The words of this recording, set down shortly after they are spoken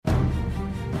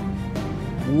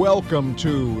Welcome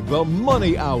to The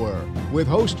Money Hour with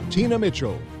host Tina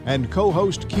Mitchell and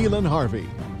co-host Keelan Harvey.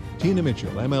 Tina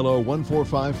Mitchell, MLO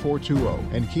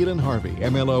 145420, and Keelan Harvey,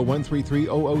 MLO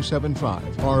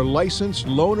 1330075, are licensed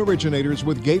loan originators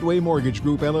with Gateway Mortgage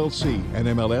Group, LLC, and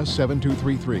MLS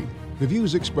 7233. The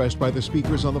views expressed by the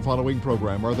speakers on the following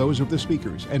program are those of the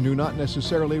speakers and do not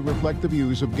necessarily reflect the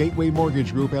views of Gateway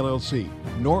Mortgage Group, LLC,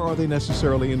 nor are they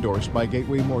necessarily endorsed by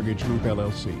Gateway Mortgage Group,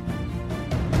 LLC.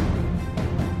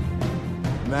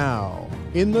 Now,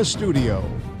 in the studio,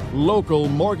 local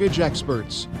mortgage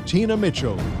experts Tina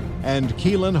Mitchell and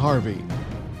Keelan Harvey.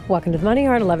 Welcome to the Money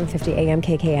Hour at 11:50 a.m.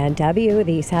 KKNW,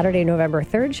 the Saturday, November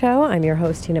 3rd show. I'm your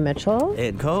host, Tina Mitchell.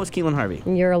 And co-host Keelan Harvey.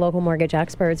 You're a local mortgage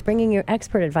experts, bringing you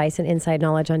expert advice and inside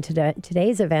knowledge on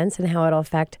today's events and how it'll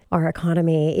affect our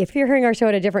economy. If you're hearing our show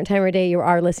at a different time of day, you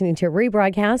are listening to a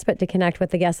rebroadcast. But to connect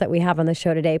with the guests that we have on the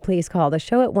show today, please call the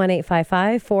show at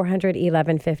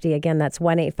 1-855-400-1150. Again, that's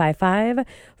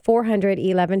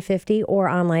 1-855-400-1150 or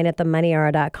online at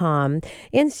themoneyhour.com.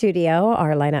 In studio,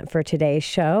 our lineup for today's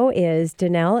show is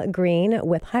Danelle Green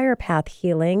with Higher Path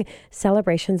Healing,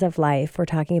 Celebrations of Life. We're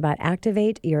talking about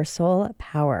Activate Your Soul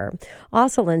Power.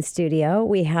 Also in studio,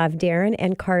 we have Darren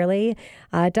and Carly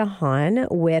Dahan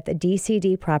with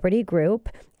DCD Property Group,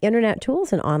 Internet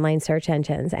Tools and Online Search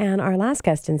Engines. And our last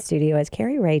guest in studio is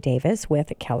Carrie Ray Davis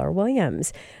with Keller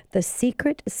Williams, the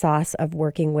secret sauce of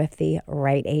working with the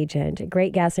right agent.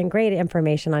 Great guests and great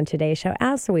information on today's show,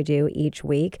 as we do each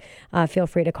week. Feel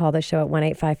free to call the show at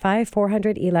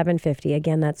 1-855-400-1150.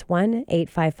 Again, that's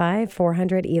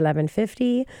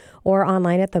 1-855-400-1150 or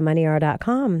online at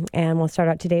themoneyhour.com. And we'll start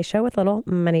out today's show with a little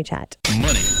money chat.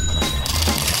 Money.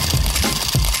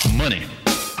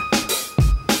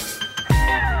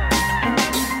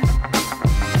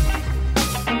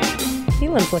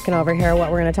 Keelan's looking over here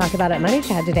what we're going to talk about at Money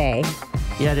Chat today.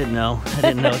 Yeah, I didn't know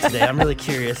today. I'm really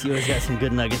curious. You always got some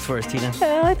good nuggets for us, Tina.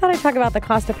 Well, I thought I'd talk about the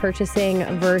cost of purchasing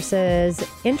versus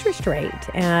interest rate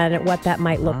and what that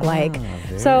might look like.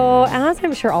 So, as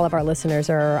I'm sure all of our listeners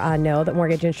know, that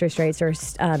mortgage interest rates are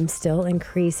still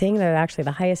increasing. They're actually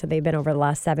the highest that they've been over the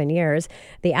last 7 years.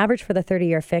 The average for the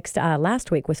 30-year fixed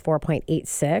last week was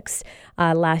 4.86.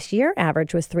 Last year,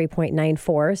 average was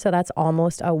 3.94. So that's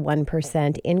almost a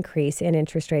 1% increase in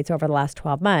interest rates over the last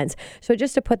 12 months. So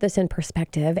just to put this in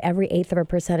perspective, every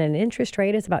 1/8% in interest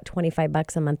rate is about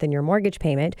 $25 a month in your mortgage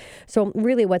payment. So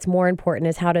really what's more important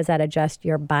is how does that adjust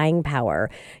your buying power?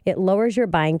 It lowers your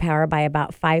buying power by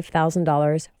about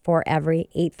 $5,000 for every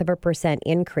 1/8%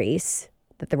 increase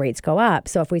that the rates go up.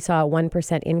 So if we saw a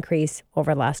 1% increase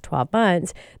over the last 12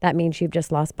 months, that means you've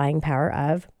just lost buying power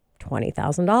of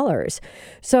 $20,000.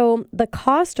 So the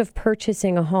cost of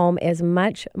purchasing a home is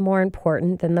much more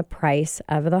important than the price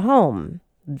of the home.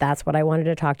 That's what I wanted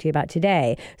to talk to you about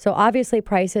today. So obviously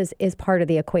prices is part of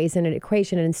the equation, and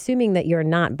assuming that you're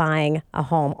not buying a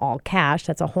home all cash,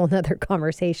 that's a whole nother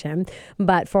conversation.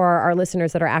 But for our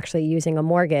listeners that are actually using a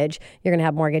mortgage, you're going to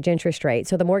have mortgage interest rate.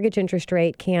 So the mortgage interest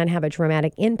rate can have a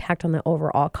dramatic impact on the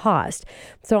overall cost.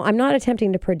 So I'm not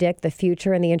attempting to predict the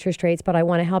future and the interest rates, but I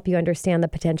want to help you understand the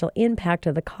potential impact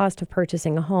of the cost of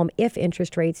purchasing a home if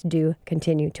interest rates do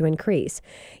continue to increase.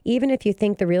 Even if you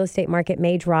think the real estate market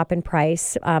may drop in price,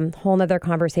 whole nother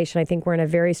conversation. I think we're in a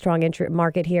very strong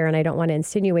market here, and I don't want to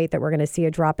insinuate that we're going to see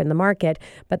a drop in the market,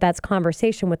 but that's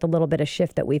conversation with a little bit of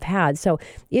shift that we've had. So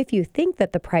if you think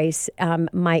that the price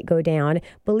might go down,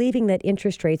 believing that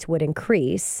interest rates would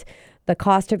increase, the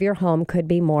cost of your home could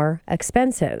be more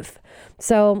expensive.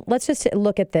 So let's just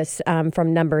look at this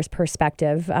from numbers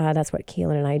perspective. That's what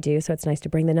Keelan and I do, so it's nice to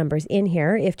bring the numbers in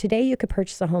here. If today you could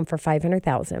purchase a home for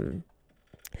 $500,000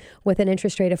 with an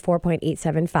interest rate of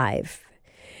 4.875,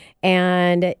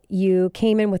 and you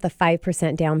came in with a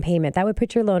 5% down payment, that would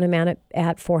put your loan amount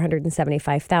at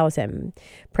 $475,000.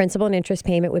 Principal and interest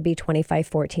payment would be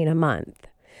 $2,514 a month.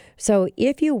 So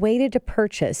if you waited to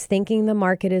purchase thinking the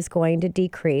market is going to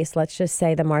decrease, let's just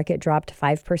say the market dropped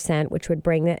 5%, which would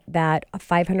bring that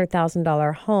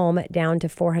 $500,000 home down to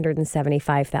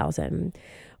 $475,000.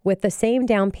 With the same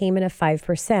down payment of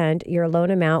 5%, your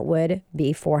loan amount would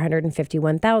be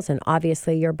 $451,000.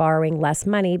 Obviously, you're borrowing less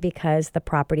money because the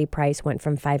property price went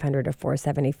from $500 to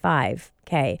 $475.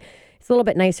 Okay. It's a little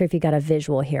bit nicer if you got a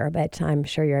visual here, but I'm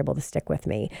sure you're able to stick with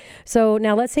me. So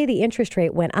now let's say the interest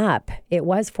rate went up. It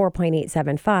was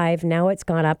 4.875. Now it's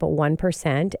gone up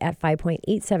 1% at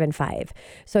 5.875.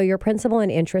 So your principal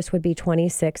and interest would be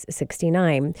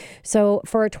 $26.69. So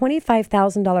for a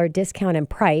 $25,000 discount in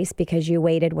price because you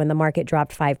waited when the market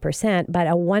dropped 5%, but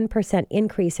a 1%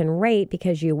 increase in rate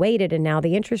because you waited and now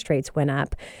the interest rates went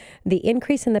up, the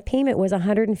increase in the payment was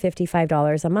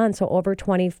 $155 a month. So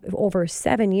over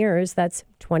 7 years, purchase, that's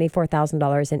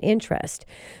 $24,000 in interest.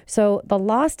 So the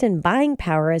lost in buying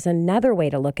power is another way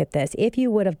to look at this. If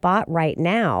you would have bought right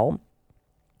now,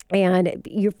 and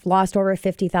you've lost over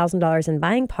 $50,000 in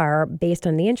buying power based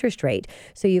on the interest rate.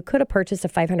 So you could have purchased a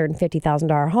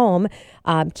 $550,000 home,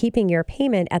 keeping your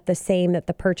payment at the same that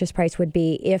the purchase price would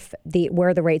be if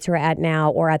where the rates are at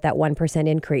now or at that 1%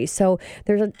 increase. So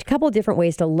there's a couple of different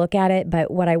ways to look at it.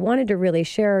 But what I wanted to really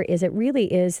share is it really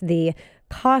is the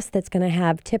cost that's going to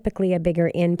have typically a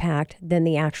bigger impact than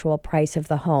the actual price of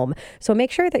the home. So make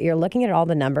sure that you're looking at all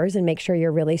the numbers and make sure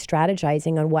you're really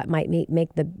strategizing on what might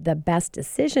make the best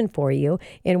decision for you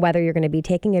in whether you're going to be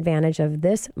taking advantage of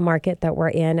this market that we're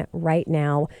in right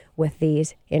now with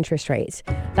these interest rates.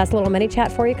 That's a little money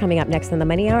chat for you. Coming up next on the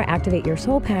Money Hour, Activate Your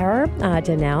Soul Power.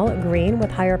 Danelle Green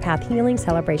with Higher Path Healing,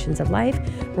 Celebrations of Life,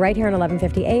 right here on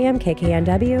 1150 AM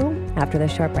KKNW after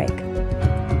this short break.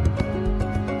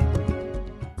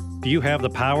 Do you have the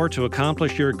power to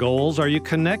accomplish your goals? Are you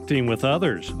connecting with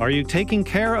others? Are you taking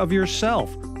care of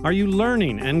yourself? Are you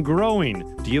learning and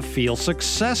growing? Do you feel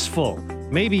successful?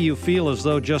 Maybe you feel as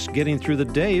though just getting through the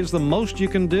day is the most you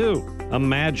can do.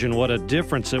 Imagine what a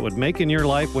difference it would make in your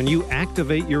life when you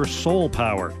activate your soul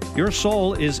power. Your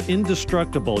soul is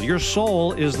indestructible. Your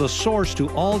soul is the source to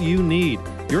all you need.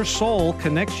 Your soul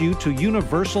connects you to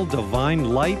universal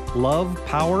divine light, love,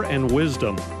 power, and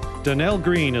wisdom. Danelle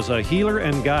Green is a healer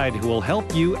and guide who will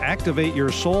help you activate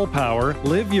your soul power,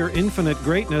 live your infinite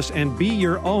greatness, and be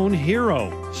your own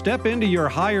hero. Step into your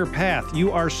higher path.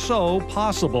 You are so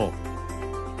possible.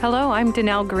 Hello, I'm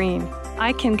Danelle Green.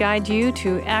 I can guide you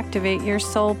to activate your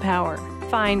soul power.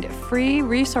 Find free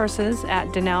resources at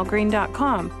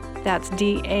DanelleGreen.com. That's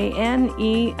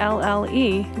DANELLE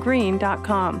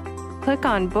Green.com. Click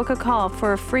on Book a Call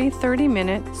for a free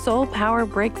 30-minute Soul Power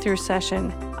Breakthrough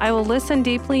session. I will listen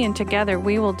deeply, and together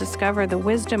we will discover the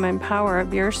wisdom and power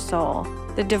of your soul.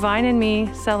 The divine in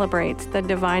me celebrates the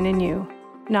divine in you.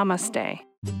 Namaste.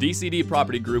 DCD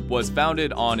Property Group was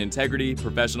founded on integrity,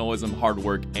 professionalism, hard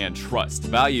work, and trust,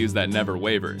 values that never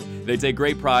waver. They take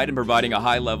great pride in providing a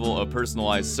high level of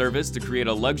personalized service to create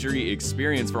a luxury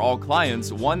experience for all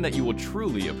clients, one that you will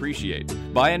truly appreciate.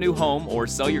 Buy a new home or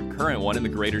sell your current one in the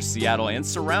greater Seattle and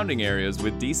surrounding areas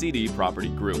with DCD Property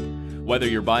Group. Whether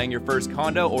you're buying your first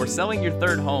condo or selling your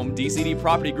third home, DCD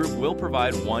Property Group will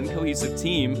provide one cohesive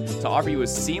team to offer you a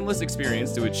seamless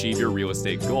experience to achieve your real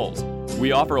estate goals.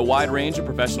 We offer a wide range of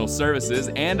professional services,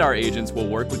 and our agents will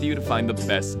work with you to find the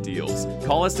best deals.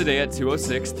 Call us today at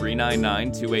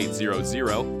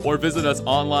 206-399-2800 or visit us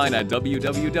online at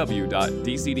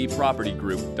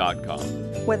www.dcdpropertygroup.com.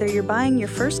 Whether you're buying your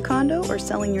first condo or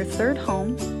selling your third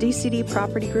home, DCD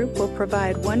Property Group will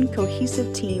provide one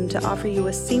cohesive team to offer you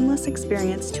a seamless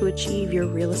experience to achieve your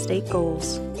real estate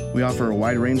goals. We offer a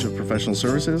wide range of professional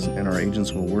services, and our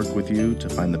agents will work with you to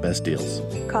find the best deals.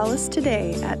 Call us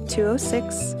today at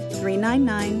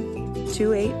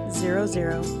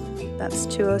 206-399-2800. That's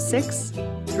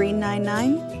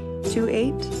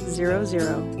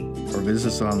 206-399-2800. Or visit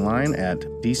us online at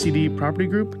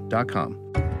dcdpropertygroup.com.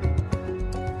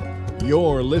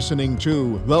 You're listening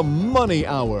to The Money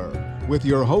Hour with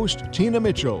your host, Tina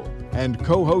Mitchell, and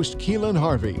co-host Keelan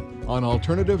Harvey on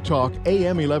Alternative Talk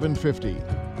AM 1150.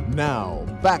 Now,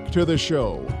 back to the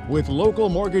show with local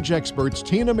mortgage experts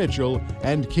Tina Mitchell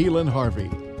and Keelan Harvey.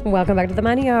 Welcome back to the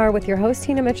Money Hour with your host,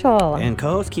 Tina Mitchell. And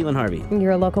co-host Keelan Harvey.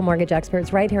 Your local mortgage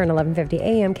experts right here on 1150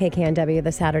 AM KKNW,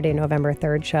 the Saturday, November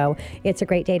 3rd show. It's a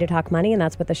great day to talk money, and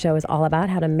that's what the show is all about,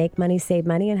 how to make money, save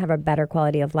money, and have a better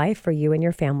quality of life for you and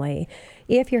your family.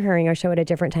 If you're hearing our show at a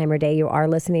different time or day, you are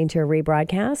listening to a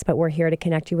rebroadcast, but we're here to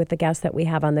connect you with the guests that we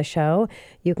have on the show.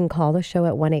 You can call the show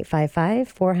at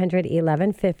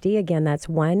 1-855-400-1150. Again, that's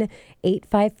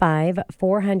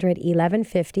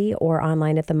 1-855-400-1150 or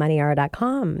online at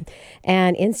themoneyhour.com.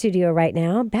 And in studio right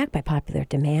now, back by popular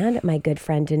demand, my good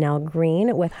friend Danelle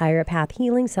Green with Higher Path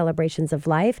Healing, Celebrations of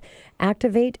Life.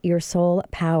 Activate your soul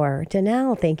power.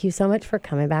 Danelle, thank you so much for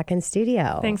coming back in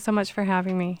studio. Thanks so much for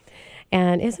having me.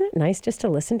 And isn't it nice just to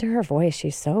listen to her voice?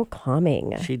 She's so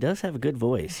calming. She does have a good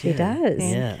voice. She does.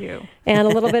 Thank you. And a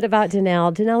little bit about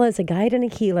Danelle. Danelle is a guide and a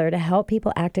healer to help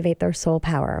people activate their soul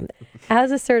power.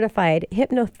 As a certified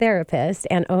hypnotherapist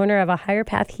and owner of a Higher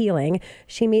Path Healing,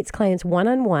 she meets clients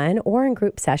one-on-one or in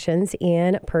group sessions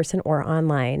in person or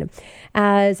online.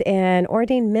 As an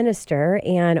ordained minister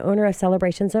and owner of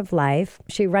Celebrations of Life,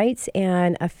 she writes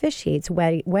and officiates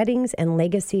weddings and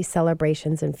legacy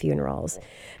celebrations and funerals.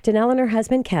 Danelle and and her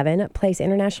husband, Kevin, place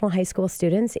international high school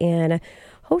students in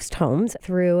host homes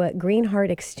through Green Heart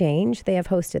Exchange. They have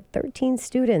hosted 13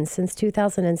 students since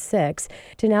 2006.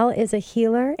 Danelle is a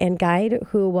healer and guide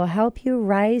who will help you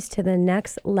rise to the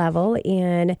next level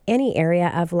in any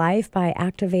area of life by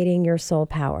activating your soul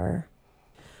power.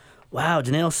 Wow,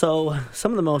 Janelle, so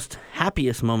some of the most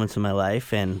happiest moments in my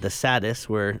life and the saddest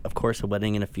were, of course, a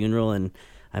wedding and a funeral, and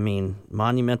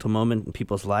monumental moment in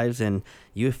people's lives, and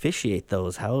you officiate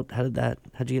those. How'd you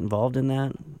get involved in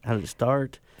that? How did it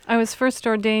start? I was first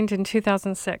ordained in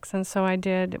 2006, and so I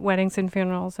did weddings and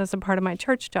funerals as a part of my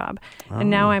church job, and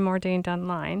now I'm ordained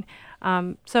online.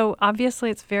 So obviously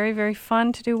it's very, very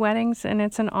fun to do weddings, and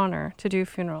it's an honor to do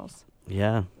funerals.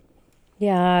 Yeah.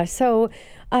 Yeah. So,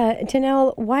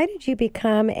 Danelle, why did you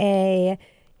become a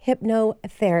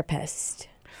hypnotherapist?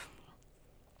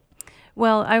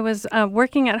 Well, I was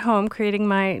working at home creating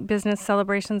my business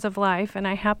Celebrations of Life, and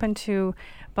I happened to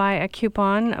buy a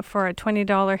coupon for a $20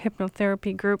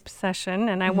 hypnotherapy group session,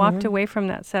 and I walked away from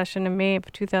that session in May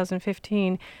of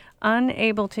 2015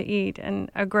 unable to eat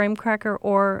a graham cracker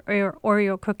or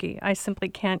Oreo cookie. I simply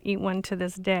can't eat one to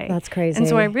this day. That's crazy. And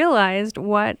so I realized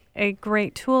what a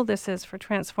great tool this is for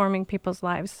transforming people's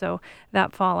lives. So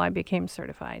that fall I became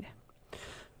certified.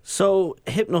 So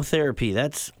hypnotherapy,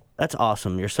 that's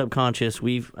awesome. Your subconscious.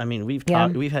 We've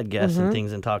had guests and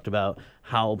things and talked about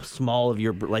how small of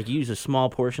you use a small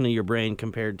portion of your brain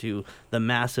compared to the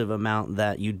massive amount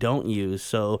that you don't use.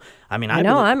 So I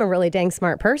know I'm a really dang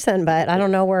smart person, but I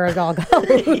don't know where it all goes.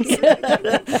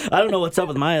 I don't know what's up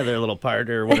with my other little part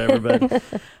or whatever.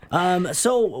 But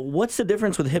so what's the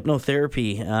difference with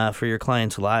hypnotherapy for your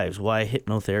clients' lives? Why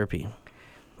hypnotherapy?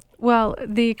 Well,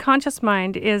 the conscious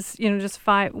mind is, just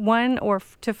 1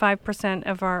 to 5%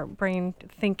 of our brain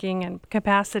thinking and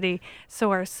capacity.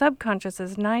 So our subconscious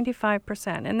is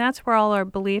 95%, and that's where all our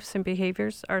beliefs and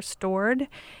behaviors are stored.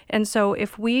 And so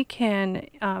if we can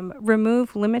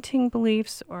remove limiting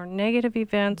beliefs or negative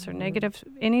events or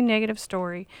any negative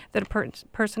story that a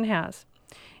person has,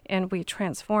 and we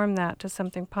transform that to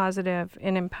something positive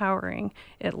and empowering,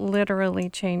 it literally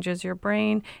changes your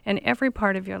brain and every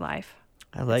part of your life.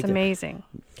 I like it. It's amazing.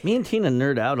 Me and Tina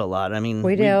nerd out a lot.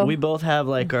 We do. We both have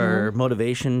our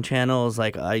motivation channels.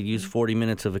 Like I use 40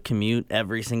 minutes of a commute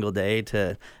every single day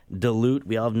to dilute.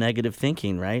 We all have negative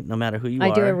thinking, right? No matter who you are.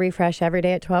 I do a refresh every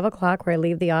day at 12 o'clock where I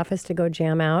leave the office to go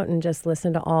jam out and just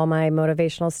listen to all my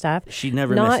motivational stuff. She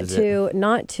never misses it.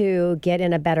 Not to get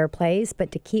in a better place,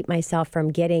 but to keep myself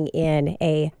from getting in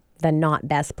the not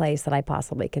best place that I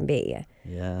possibly can be.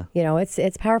 Yeah.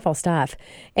 It's powerful stuff.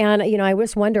 And, I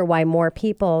just wonder why more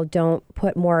people don't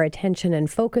put more attention and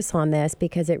focus on this,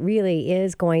 because it really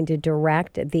is going to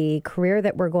direct the career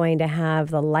that we're going to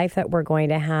have, the life that we're going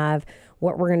to have,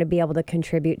 what we're going to be able to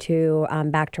contribute to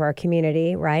back to our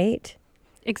community, right?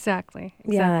 Exactly.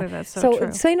 Yeah. That's so true.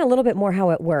 Explain a little bit more how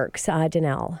it works,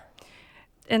 Danelle.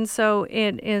 And so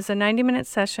it is a 90-minute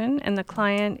session, and the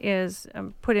client is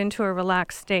put into a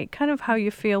relaxed state, kind of how you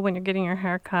feel when you're getting your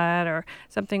hair cut or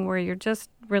something where you just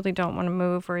really don't want to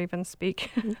move or even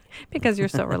speak because you're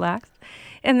so relaxed.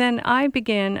 And then I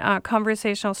begin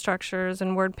conversational structures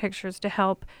and word pictures to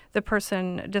help the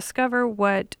person discover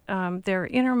what their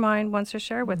inner mind wants to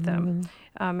share with them.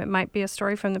 It might be a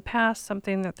story from the past,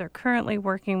 something that they're currently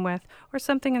working with, or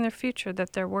something in their future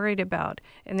that they're worried about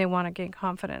and they want to gain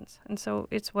confidence. And so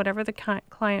it's whatever the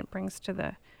client brings to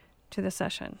the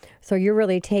session. So you're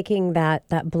really taking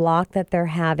that block that they're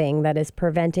having that is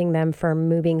preventing them from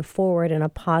moving forward in a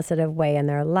positive way in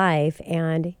their life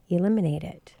and eliminate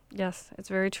it. Yes, it's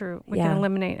very true. We can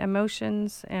eliminate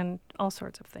emotions and all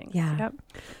sorts of things. Yeah. Yep.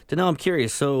 Danelle, I'm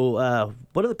curious. So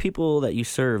what do the people that you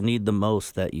serve need the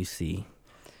most that you see?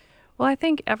 Well, I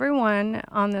think everyone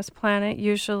on this planet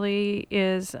usually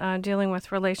is dealing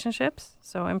with relationships,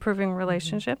 so improving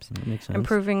relationships, That makes sense.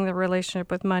 improving the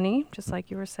relationship with money, just like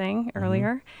you were saying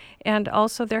earlier, and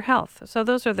also their health. So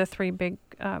those are the three big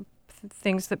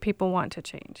things that people want to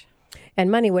change.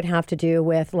 And money would have to do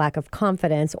with lack of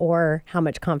confidence or how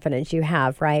much confidence you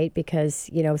have, right? Because,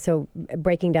 so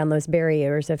breaking down those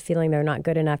barriers of feeling they're not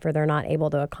good enough or they're not able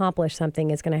to accomplish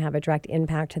something is going to have a direct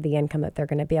impact to the income that they're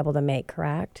going to be able to make,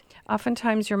 correct?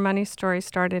 Oftentimes your money story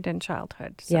started in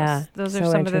childhood. So Yeah, those are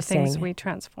so some of the things interesting. we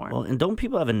transform. Well, and don't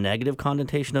people have a negative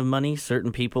connotation of money?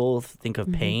 Certain people think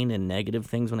of pain and negative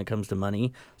things when it comes to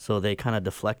money, so they kind of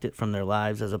deflect it from their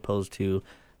lives as opposed to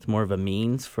it's more of a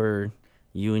means for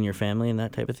you and your family and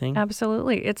that type of thing?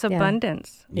 Absolutely. It's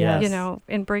abundance. Yes.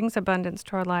 It brings abundance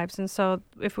to our lives. And so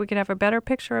if we could have a better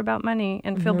picture about money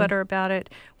and feel better about it,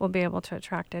 we'll be able to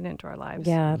attract it into our lives.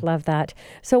 Yeah, love that.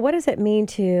 So what does it mean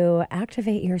to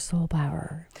activate your soul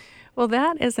power? Well,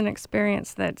 that is an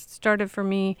experience that started for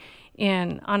me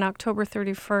on October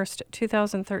 31st,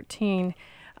 2013,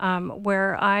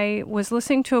 where I was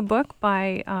listening to a book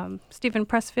by Stephen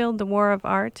Pressfield, The War of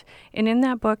Art. And in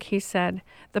that book, he said,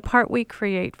 the part we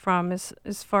create from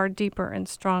is far deeper and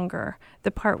stronger.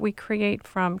 The part we create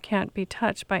from can't be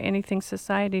touched by anything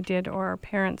society did or our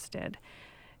parents did.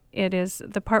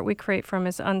 The part we create from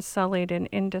is unsullied and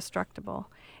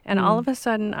indestructible. And all of a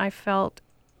sudden, I felt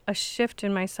a shift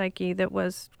in my psyche that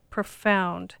was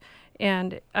profound.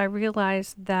 And I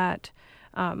realized that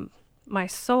my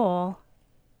soul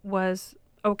was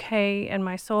okay, and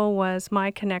my soul was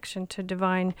my connection to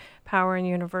divine power and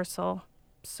universal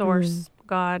source,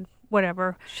 God,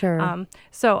 whatever. Sure.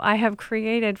 So I have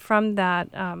created from that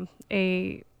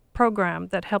a program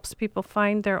that helps people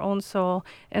find their own soul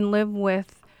and live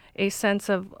with a sense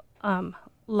of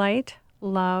light,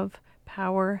 love,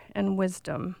 power, and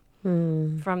wisdom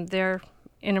from their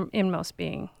inmost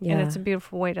being. Yeah. And it's a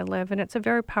beautiful way to live, and it's a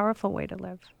very powerful way to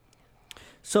live.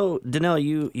 So,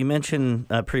 Danelle, you mentioned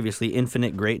previously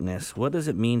infinite greatness. What does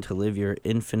it mean to live your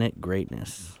infinite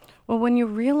greatness? Well, when you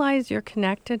realize you're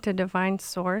connected to divine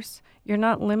source, you're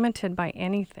not limited by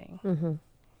anything. Mm-hmm.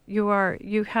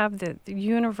 You have the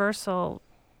universal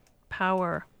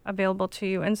power available to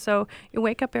you. And so you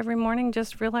wake up every morning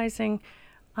just realizing,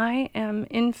 I am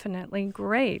infinitely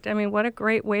great. I mean, what a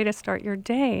great way to start your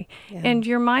day. Yeah. And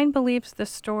your mind believes the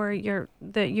story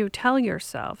that you tell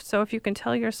yourself. So if you can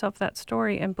tell yourself that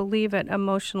story and believe it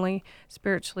emotionally,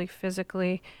 spiritually,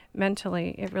 physically,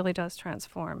 mentally, it really does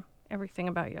transform everything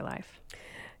about your life.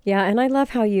 Yeah, and I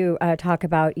love how you talk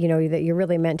about, that you're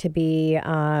really meant to be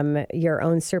your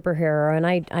own superhero.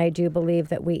 And I do believe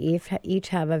that we each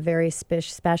have a very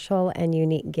special and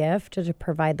unique gift to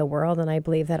provide the world. And I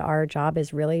believe that our job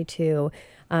is really to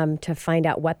find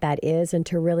out what that is and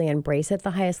to really embrace it at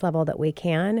the highest level that we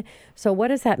can. So what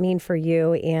does that mean for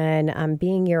you in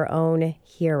being your own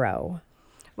hero?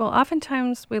 Well,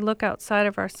 oftentimes we look outside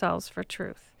of ourselves for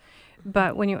truth.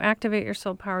 But when you activate your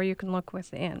soul power, you can look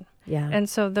within. Yeah. And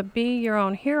so the be your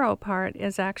own hero part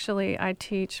is actually, I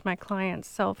teach my clients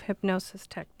self-hypnosis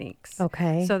techniques.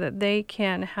 Okay. So that they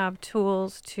can have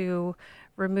tools to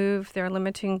remove their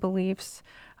limiting beliefs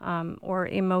or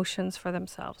emotions for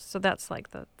themselves. So that's like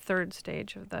the third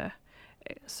stage of the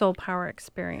soul power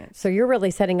experience. So you're really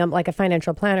setting up, like a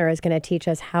financial planner is going to teach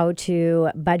us how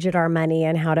to budget our money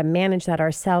and how to manage that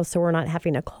ourselves, so we're not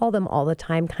having to call them all the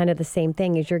time. Kind of the same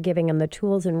thing as you're giving them the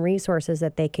tools and resources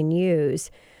that they can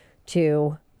use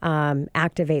to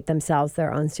activate themselves,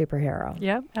 their own superhero.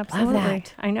 Yep, absolutely. Love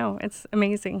that. I know. It's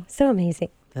amazing. So amazing.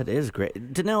 That is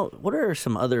great. Danelle, what are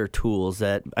some other tools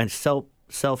that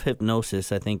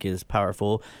self-hypnosis I think is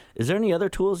powerful? Is there any other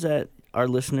tools that our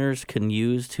listeners can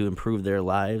use to improve their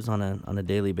lives on a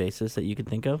daily basis that you can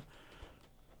think of?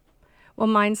 Well,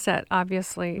 mindset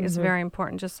obviously is very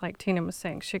important, just like Tina was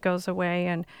saying. She goes away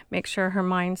and makes sure her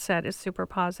mindset is super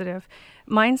positive.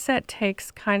 Mindset takes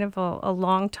kind of a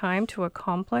long time to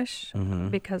accomplish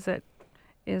because it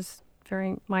is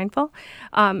very mindful.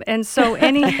 And so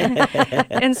any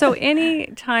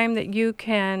time that you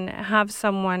can have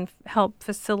someone help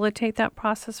facilitate that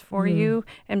process for you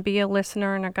and be a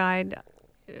listener and a guide,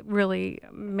 it really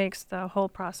makes the whole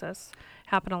process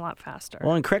happen a lot faster.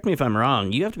 Well, and correct me if I'm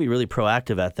wrong, you have to be really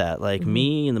proactive at that. Like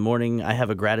me in the morning, I have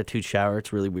a gratitude shower.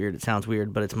 It's really weird. It sounds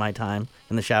weird, but it's my time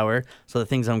in the shower. So the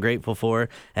things I'm grateful for.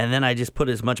 And then I just put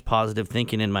as much positive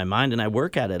thinking in my mind, and I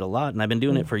work at it a lot. And I've been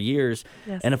doing it for years.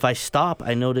 Yes. And if I stop,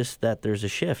 I notice that there's a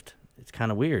shift. It's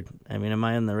kind of weird. I mean, am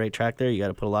I on the right track there? You got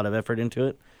to put a lot of effort into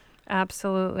it.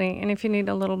 Absolutely. And if you need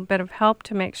a little bit of help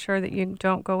to make sure that you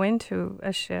don't go into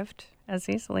a shift as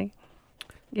easily,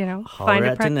 find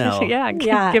a practitioner.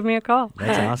 Yeah, give me a call.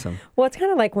 That's awesome. Well, it's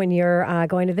kind of like when you're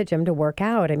going to the gym to work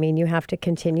out. I mean, you have to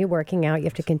continue working out. You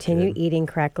have to continue eating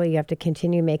correctly. You have to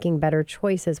continue making better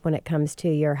choices when it comes to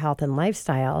your health and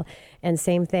lifestyle. And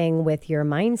same thing with your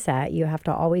mindset. You have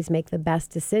to always make the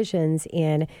best decisions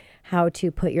in how to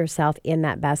put yourself in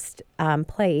that best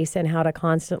place and how to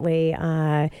constantly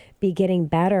be getting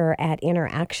better at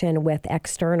interaction with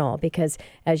external. Because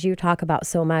as you talk about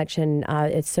so much, and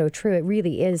it's so true, it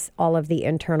really is all of the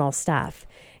internal stuff.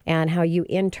 And how you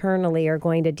internally are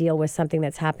going to deal with something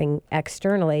that's happening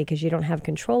externally, because you don't have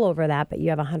control over that, but you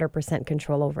have 100%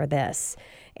 control over this.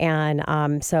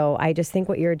 And so I just think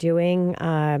what you're doing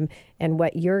and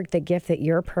the gift that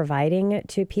you're providing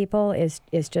to people is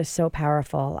just so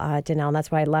powerful, Danelle. And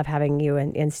that's why I love having you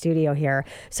in studio here.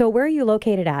 So where are you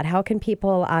located at? How can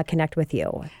people connect with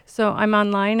you? So I'm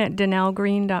online at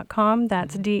danellegreen.com.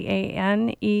 That's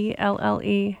DANELLE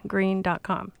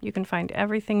green.com. You can find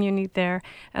everything you need there.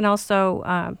 And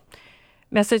also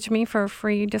message me for a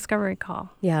free discovery call.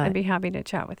 Yeah. I'd be happy to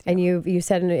chat with you. And you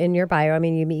said in your bio, I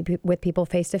mean, you meet with people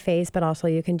face-to-face, but also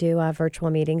you can do virtual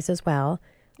meetings as well.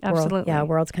 Absolutely.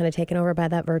 World's kind of taken over by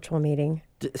that virtual meeting.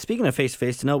 Speaking of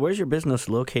face-to-face, to know, where's your business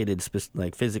located,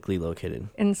 like physically located?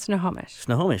 In Snohomish.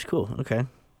 Snohomish, cool. Okay.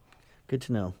 Good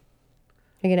to know.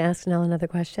 Are you going to ask Nell another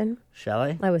question? Shall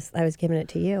I? I was giving it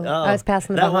to you. Oh, I was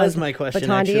passing the that was my question,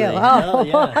 baton actually. to you. Oh,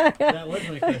 yeah. That was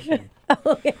my question.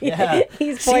 Yeah.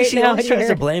 He's See, she always tries here.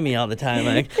 to blame me all the time.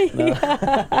 Like, no.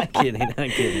 I'm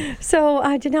kidding. So,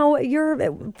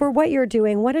 Janelle, for what you're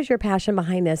doing, what is your passion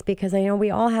behind this? Because I know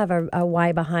we all have a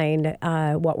why behind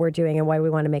what we're doing and why we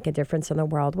want to make a difference in the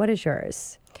world. What is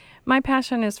yours? My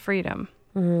passion is freedom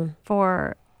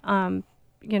for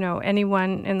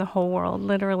anyone in the whole world.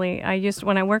 Literally,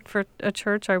 when I worked for a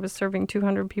church, I was serving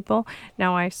 200 people.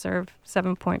 Now I serve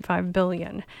 7.5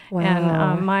 billion. Wow.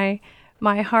 And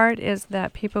my heart is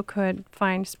that people could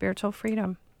find spiritual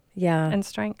freedom and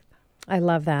strength. I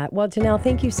love that. Well, Janelle,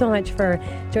 thank you so much for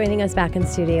joining us back in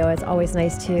studio. It's always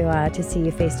nice to see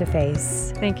you face to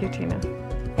face. Thank you, Tina.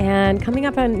 And coming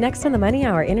up next on the Money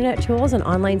Hour, Internet Tools and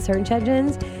Online Search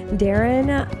Engines,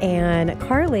 Darren and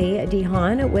Carly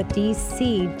DeHaan with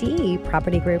DCD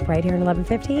Property Group right here in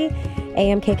 1150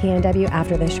 AM KKNW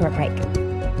after this short break.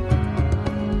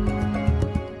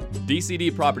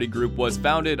 DCD Property Group was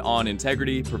founded on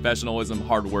integrity, professionalism,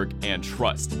 hard work, and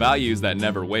trust, values that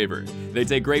never waver. They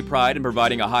take great pride in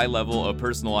providing a high level of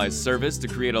personalized service to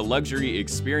create a luxury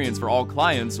experience for all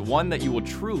clients, one that you will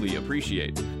truly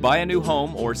appreciate. Buy a new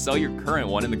home or sell your current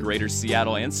one in the greater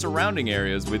Seattle and surrounding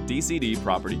areas with DCD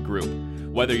Property Group.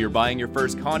 Whether you're buying your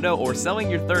first condo or selling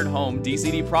your third home,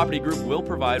 DCD Property Group will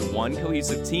provide one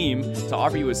cohesive team to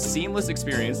offer you a seamless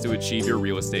experience to achieve your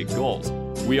real estate goals.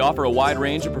 We offer a wide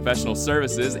range of professional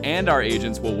services, and our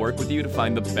agents will work with you to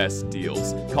find the best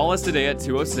deals. Call us today at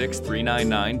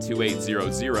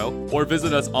 206-399-2800 or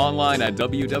visit us online at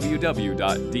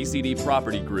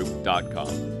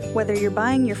www.dcdpropertygroup.com. Whether you're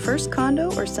buying your first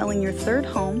condo or selling your third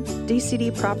home,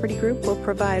 DCD Property Group will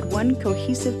provide one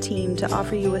cohesive team to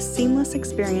offer you a seamless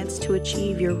experience to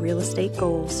achieve your real estate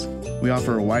goals. We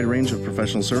offer a wide range of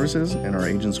professional services, and our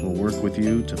agents will work with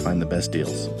you to find the best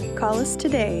deals. Call us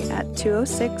today at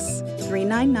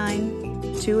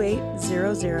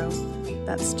 206-399-2800.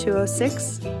 That's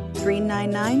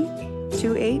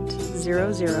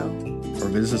 206-399-2800. Or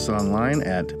visit us online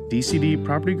at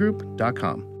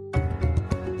dcdpropertygroup.com.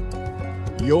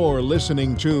 You're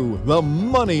listening to The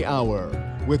Money Hour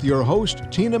with your host,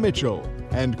 Tina Mitchell,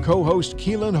 and co-host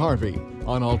Keelan Harvey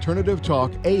on Alternative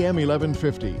Talk AM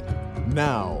 1150.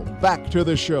 Now, back to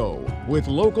the show with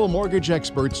local mortgage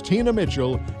experts Tina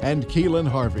Mitchell and Keelan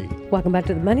Harvey. Welcome back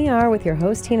to the Money Hour with your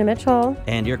host, Tina Mitchell.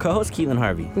 And your co-host, Keelan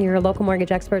Harvey. Your local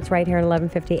mortgage experts right here at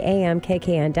 1150 AM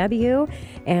KKNW.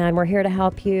 And we're here to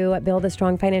help you build a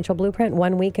strong financial blueprint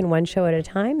 1 week and one show at a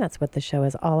time. That's what the show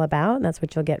is all about. And that's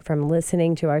what you'll get from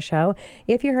listening to our show.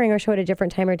 If you're hearing our show at a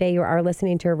different time or day, you are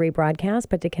listening to a rebroadcast.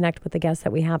 But to connect with the guests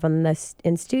that we have in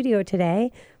studio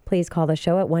today, please call the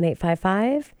show at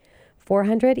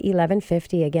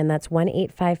 1-855-400-1150. Again, that's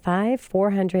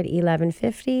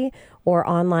 1-855-400-1150 or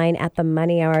online at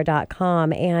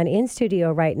themoneyhour.com. And in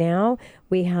studio right now,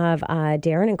 we have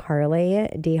Darren and Carly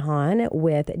DeHaan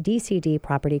with DCD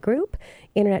Property Group,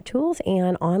 Internet Tools,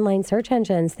 and Online Search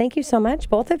Engines. Thank you so much,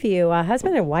 both of you,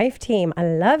 husband and wife team. I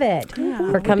love it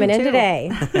for coming in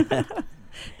today.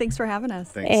 Thanks for having us.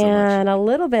 Thanks so much. And a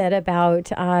little bit about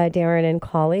Darren and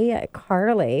Carly. A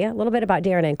little bit about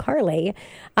Darren and Carly.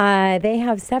 They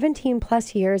have 17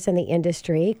 plus years in the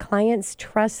industry. Clients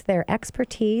trust their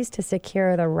expertise to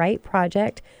secure the right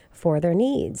project for their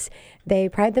needs. They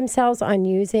pride themselves on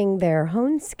using their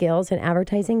own skills in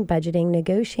advertising, budgeting,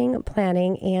 negotiating,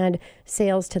 planning, and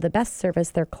sales to the best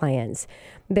service their clients.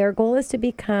 Their goal is to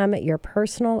become your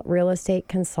personal real estate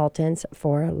consultants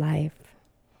for life.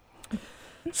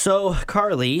 So,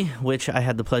 Carly, which I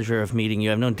had the pleasure of meeting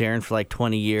you. I've known Darren for like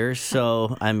 20 years.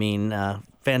 So, I mean,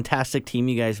 fantastic team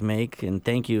you guys make. And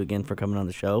thank you again for coming on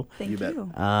the show. Thank you.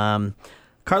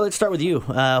 Carly, let's start with you.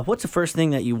 What's the first thing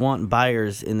that you want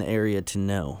buyers in the area to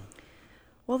know?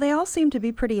 Well, they all seem to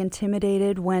be pretty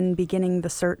intimidated when beginning the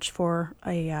search for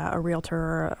a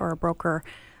realtor or a broker.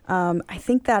 I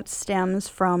think that stems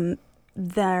from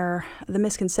the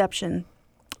misconception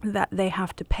that they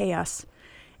have to pay us.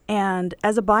 And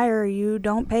as a buyer, you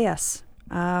don't pay us.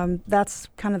 That's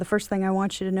kind of the first thing I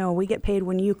want you to know. We get paid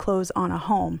when you close on a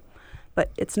home,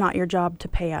 but it's not your job to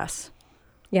pay us.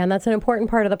 Yeah, and that's an important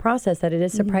part of the process that it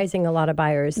is surprising a lot of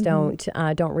buyers don't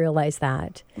realize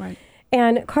that. Right.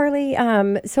 And Carly,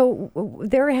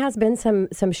 there has been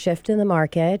some shift in the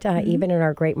market, even in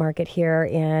our great market here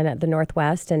in the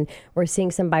Northwest, and we're seeing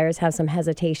some buyers have some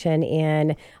hesitation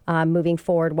in moving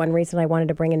forward. One reason I wanted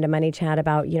to bring into Money Chat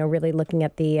about really looking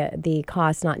at the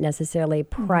cost, not necessarily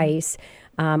price.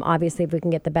 Obviously, if we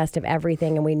can get the best of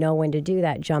everything and we know when to do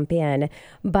that, jump in.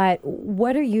 But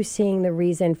what are you seeing the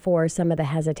reason for some of the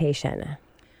hesitation?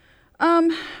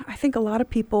 I think a lot of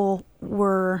people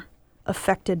were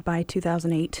affected by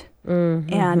 2008.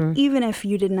 And even if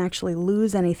you didn't actually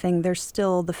lose anything, there's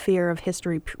still the fear of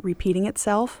history repeating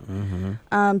itself.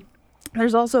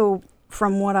 There's also,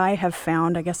 from what I have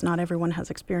found, I guess not everyone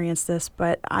has experienced this,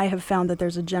 but I have found that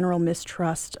there's a general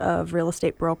mistrust of real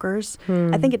estate brokers.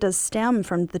 I think it does stem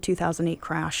from the 2008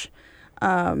 crash.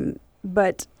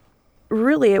 But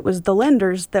really, it was the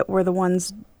lenders that were the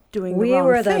ones doing the wrong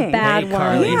were thing. The bad ones.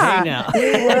 Carly, Yeah. hey now.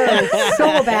 We were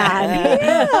so bad.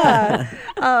 Yeah.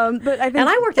 But I think, And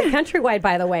I worked at Countrywide,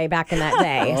 by the way, back in that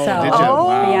day. Oh, so did you?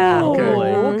 Wow. yeah. Okay.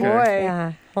 Oh, Okay. boy.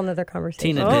 Yeah, whole nother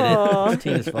conversation. Tina did it. It's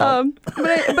Tina's fault.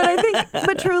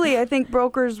 But truly, I think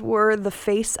brokers were the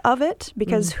face of it,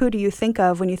 because who do you think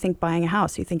of when you think buying a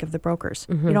house? You think of the brokers.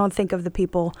 You don't think of the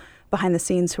people behind the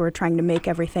scenes who are trying to make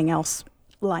everything else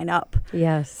line up.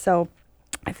 Yes. So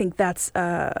I think that's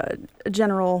a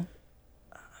general.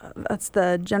 That's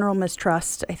the general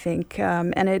mistrust, I think,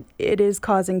 and it is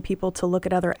causing people to look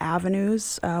at other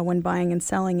avenues when buying and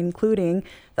selling, including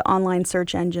the online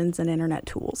search engines and internet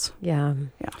tools. Yeah.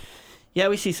 Yeah,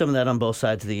 we see some of that on both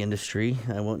sides of the industry.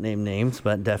 I won't name names,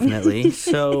 but definitely.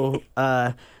 So,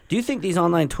 do you think these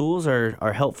online tools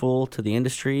are helpful to the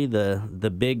industry,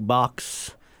 the big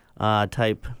box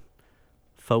type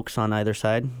folks on either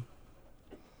side?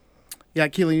 Yeah,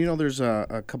 Keelan, there's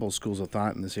a couple of schools of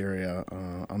thought in this area.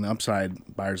 On the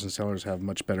upside, buyers and sellers have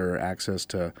much better access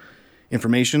to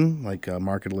information, like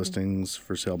market listings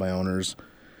for sale by owners,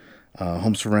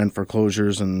 homes for rent,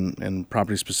 foreclosures, and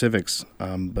property specifics.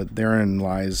 But therein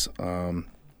also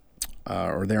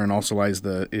lies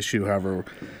the issue, however,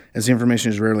 as the information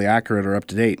is rarely accurate or up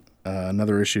to date.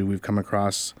 Another issue we've come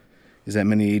across is that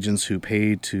many agents who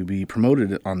pay to be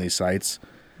promoted on these sites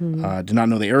do not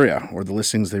know the area or the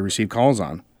listings they receive calls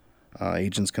on.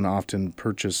 Agents can often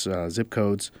purchase zip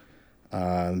codes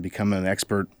and become an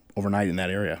expert overnight in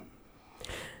that area.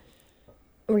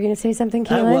 Were you going to say something,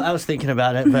 Keelan? I was thinking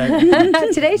about it, but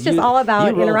Today's just all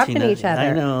about you roll, interrupting Tina. each other.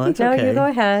 I know, that's no, okay. you go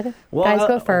ahead. Guys,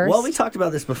 go first. Well, we talked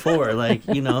about this before,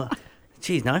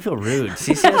 geez, now I feel rude.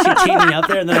 See how she cheated me out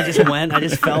there, and then I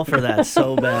just fell for that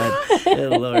so bad.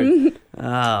 Good Lord.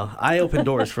 Oh, I open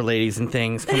doors for ladies and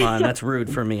things. Come on, that's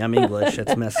rude for me. I'm English.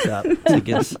 That's messed up.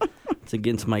 It's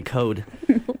against my code.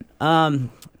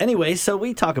 Anyway, so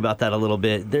we talk about that a little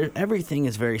bit. Everything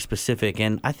is very specific,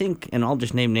 and I think, and I'll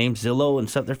just name names, Zillow and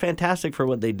stuff, they're fantastic for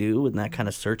what they do in that kind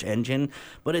of search engine,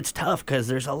 but it's tough because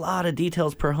there's a lot of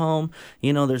details per home.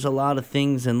 There's a lot of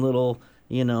things and little,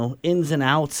 ins and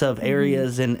outs of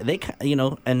areas, and they,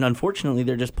 and unfortunately,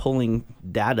 they're just pulling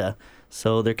data.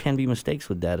 So there can be mistakes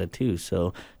with data too.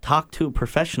 So talk to a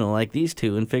professional like these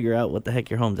two and figure out what the heck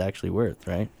your home's actually worth,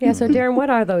 right? Yeah. So Darren, what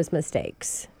are those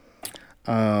mistakes?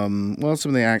 Well, some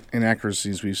of the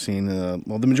inaccuracies we've seen. The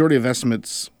majority of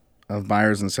estimates of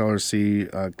buyers and sellers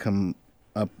come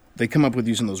up with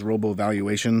using those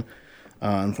robo-valuation.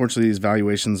 Unfortunately, these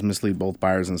valuations mislead both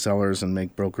buyers and sellers and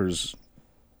make brokers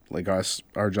like us,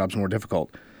 our jobs more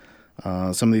difficult.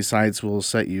 Some of these sites will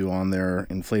set you on their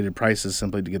inflated prices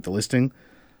simply to get the listing.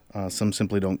 Some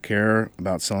simply don't care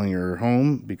about selling your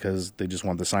home because they just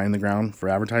want the sign in the ground for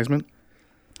advertisement.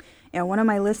 Yeah, one of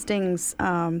my listings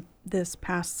this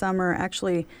past summer,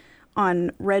 actually on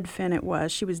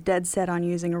Redfin she was dead set on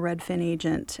using a Redfin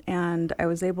agent, and I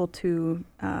was able to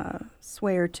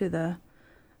sway her to the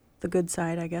good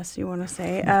side, I guess you want to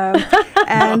say.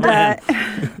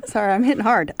 Sorry, I'm hitting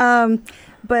hard.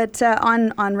 But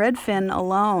on Redfin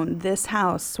alone, this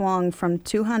house swung from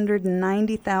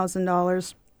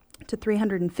 $290,000 to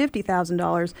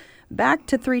 $350,000 back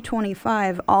to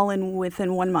 $325,000 all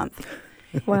within 1 month.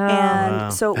 Wow.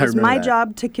 And so it was my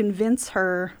job to convince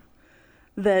her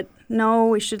that, no,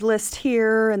 we should list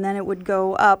here, and then it would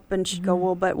go up, and she'd go,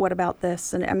 well, but what about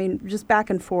this? And I mean, just back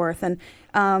and forth. And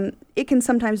it can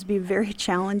sometimes be very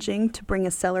challenging to bring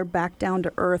a seller back down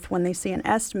to earth when they see an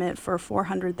estimate for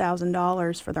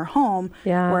 $400,000 for their home,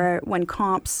 when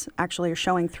comps actually are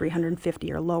showing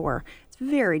 $350,000 or lower. It's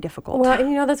very difficult. Well,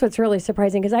 and that's what's really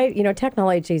surprising because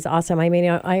technology is awesome. I mean,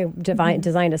 I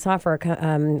designed a software.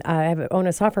 I own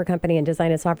a software company and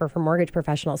designed a software for mortgage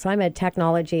professionals. So I'm a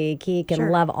technology geek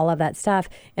and love all of that stuff.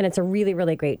 And it's a really,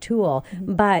 really great tool.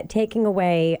 But taking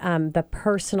away the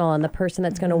personal and the person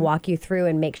that's going to walk you through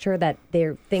and make sure that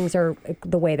their things are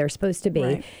the way they're supposed to be.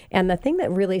 Right. And the thing that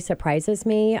really surprises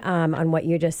me on what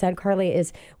you just said, Carly,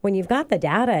 is when you've got the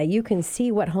data, you can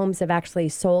see what homes have actually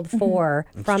sold for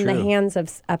from the hands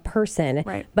of a person,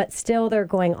 but still they're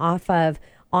going off of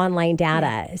online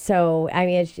data. So, I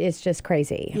mean, it's just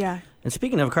crazy. Yeah. And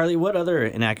speaking of, Carly, what other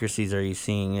inaccuracies are you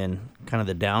seeing and kind of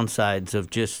the downsides of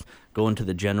just going to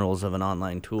the generals of an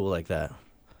online tool like that?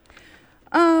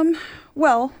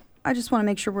 Well, I just want to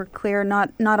make sure we're clear.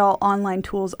 Not all online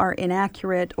tools are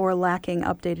inaccurate or lacking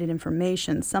updated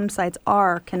information. Some sites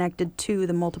are connected to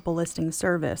the multiple listing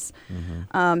service,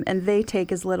 and they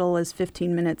take as little as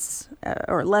 15 minutes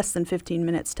or less than 15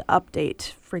 minutes to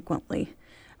update frequently.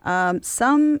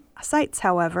 Some sites,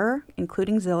 however,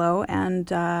 including Zillow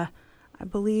and I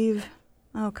believe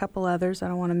a couple others I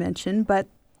don't want to mention, but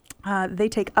they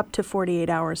take up to 48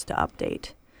 hours to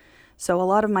update. So a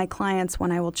lot of my clients,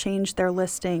 when I will change their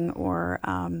listing or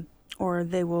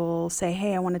they will say,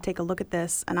 hey, I want to take a look at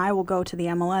this, and I will go to the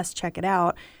MLS, check it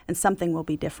out, and something will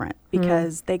be different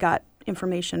because they got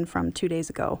information from 2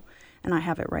 days ago, and I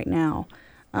have it right now.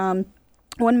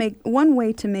 One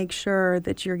way to make sure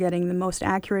that you're getting the most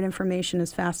accurate information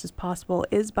as fast as possible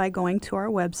is by going to our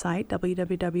website,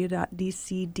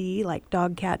 www.dcd, like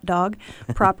dog, cat, dog,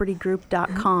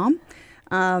 propertygroup.com.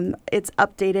 It's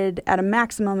updated at a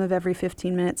maximum of every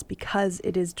 15 minutes because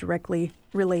it is directly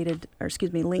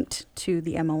linked to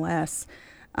the MLS.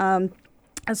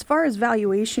 As far as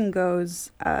valuation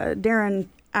goes, Darren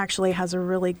actually has a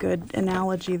really good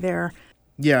analogy there.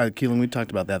 Yeah, Keelan, we talked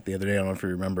about that the other day. I don't know if you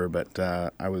remember, but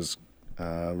I was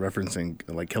referencing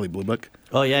like Kelley Blue Book.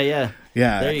 Oh, yeah.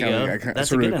 Yeah, there you go. I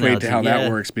sort of equate to how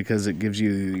that works because it gives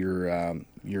you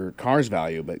your car's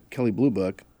value. But Kelley Blue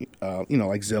Book,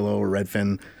 like Zillow or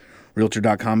Redfin,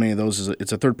 Realtor.com, any of those,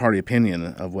 it's a third-party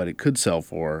opinion of what it could sell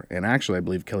for. And actually, I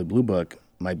believe Kelley Blue Book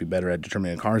might be better at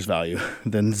determining a car's value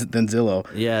than Zillow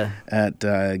at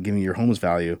giving your home's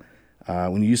value.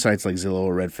 When you use sites like Zillow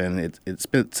or Redfin, it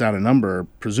spits out a number,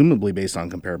 presumably based on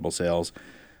comparable sales.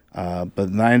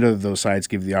 But neither of those sites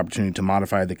give you the opportunity to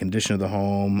modify the condition of the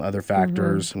home, other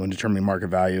factors when determining market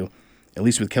value. At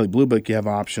least with Kelley Blue Book, you have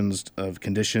options of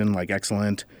condition like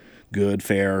excellent, good,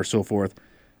 fair, so forth.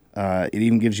 It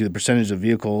even gives you the percentage of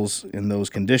vehicles in those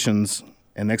conditions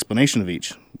and an explanation of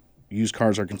each. Used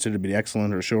cars are considered to be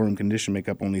excellent or showroom condition make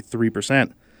up only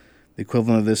 3%. The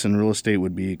equivalent of this in real estate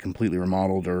would be a completely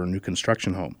remodeled or a new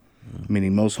construction home,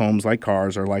 meaning most homes, like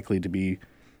cars, are likely to be,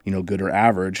 good or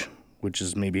average, which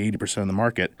is maybe 80% of the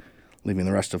market, leaving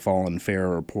the rest to fall in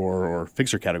fair or poor or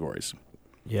fixer categories.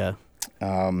 Yeah.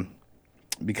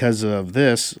 Because of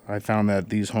this, I found that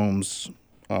these home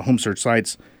search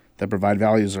sites that provide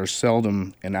values are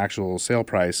seldom an actual sale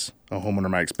price a homeowner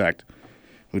might expect,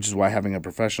 which is why having a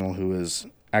professional who is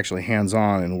actually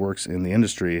hands-on and works in the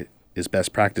industry is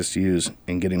best practice to use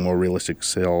in getting more realistic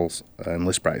sales and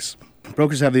list price.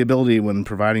 Brokers have the ability, when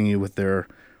providing you with their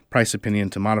price opinion,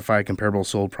 to modify comparable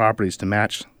sold properties to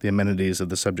match the amenities of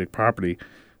the subject property,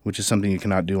 which is something you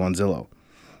cannot do on Zillow.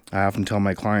 I often tell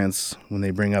my clients when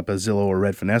they bring up a Zillow or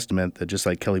Redfin estimate that just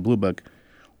like Kelley Blue Book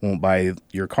won't buy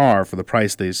your car for the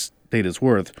price they state it's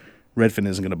worth, Redfin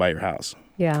isn't going to buy your house.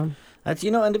 Yeah. That's,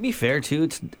 and to be fair, too,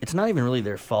 it's not even really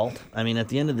their fault. I mean, at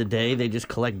the end of the day, they just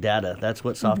collect data. That's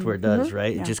what software does,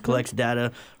 right? Yeah. It just collects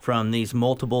data from these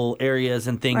multiple areas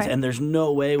and things, and there's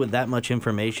no way with that much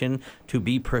information to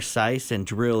be precise and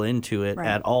drill into it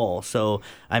at all. So,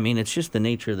 I mean, it's just the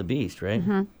nature of the beast, right?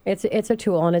 It's a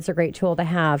tool, and it's a great tool to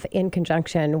have in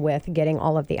conjunction with getting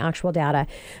all of the actual data.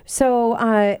 So,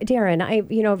 Darren,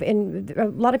 a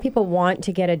lot of people want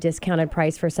to get a discounted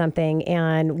price for something,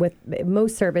 and with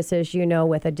most services,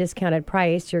 with a discounted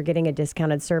price, you're getting a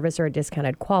discounted service or a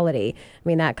discounted quality. I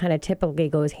mean, that kind of typically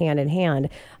goes hand in hand.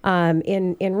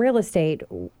 In real estate,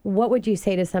 what would you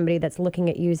say to somebody that's looking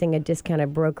at using a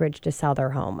discounted brokerage to sell their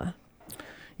home?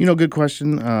 Good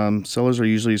question. Sellers are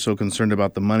usually so concerned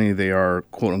about the money they are,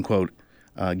 quote unquote,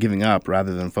 giving up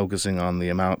rather than focusing on the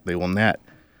amount they will net.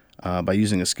 By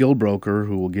using a skilled broker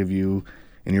who will give you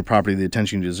and your property the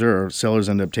attention you deserve, sellers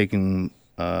end up taking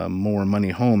more money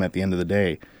home at the end of the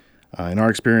day. In our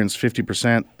experience,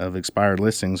 50% of expired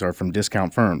listings are from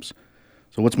discount firms.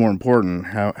 So what's more important,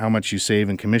 how much you save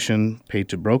in commission paid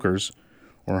to brokers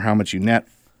or how much you net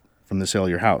from the sale of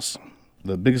your house?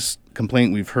 The biggest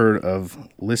complaint we've heard of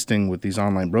listing with these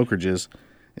online brokerages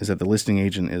is that the listing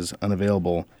agent is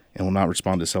unavailable and will not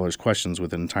respond to sellers' questions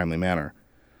within a timely manner.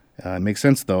 It makes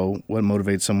sense, though. What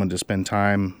motivates someone to spend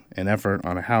time and effort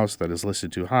on a house that is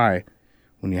listed too high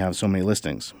when you have so many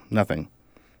listings? Nothing.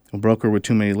 A broker with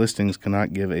too many listings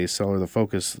cannot give a seller the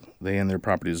focus they and their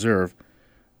property deserve,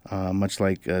 much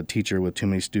like a teacher with too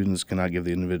many students cannot give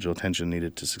the individual attention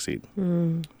needed to succeed.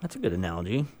 That's a good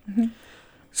analogy. Mm-hmm.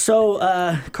 So,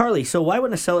 Carly, why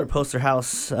wouldn't a seller post their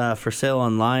house for sale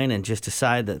online and just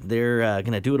decide that they're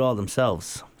going to do it all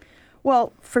themselves?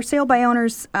 Well, for sale by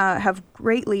owners have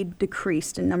greatly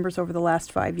decreased in numbers over the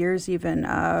last 5 years even.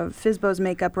 FSBOs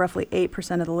make up roughly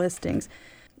 8% of the listings.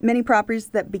 Many properties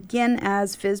that begin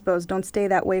as FSBOs don't stay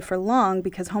that way for long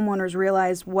because homeowners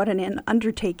realize what an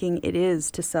undertaking it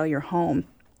is to sell your home.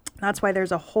 That's why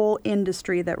there's a whole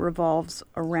industry that revolves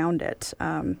around it,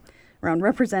 around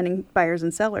representing buyers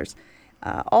and sellers.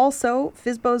 Also,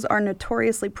 FSBOs are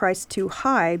notoriously priced too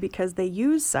high because they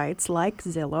use sites like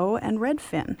Zillow and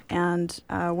Redfin. And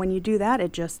when you do that,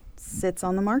 it just sits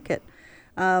on the market.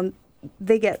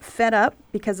 They get fed up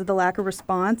because of the lack of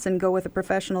response and go with a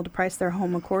professional to price their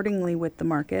home accordingly with the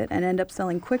market and end up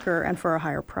selling quicker and for a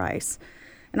higher price.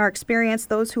 In our experience,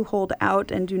 those who hold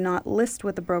out and do not list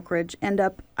with the brokerage end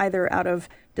up either out of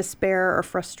despair or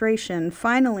frustration,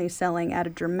 finally selling at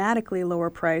a dramatically lower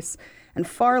price and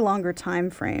far longer time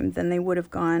frame than they would have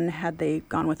gone had they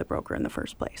gone with a broker in the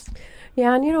first place.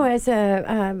 Yeah, and as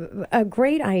a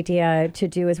great idea to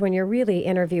do is when you're really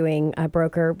interviewing a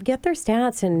broker, get their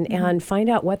stats and find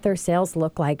out what their sales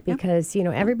look like because,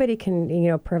 everybody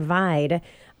can, provide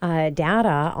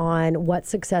data on what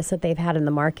success that they've had in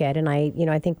the market. And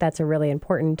I think that's a really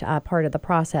important part of the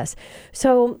process.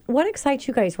 So what excites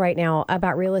you guys right now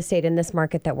about real estate in this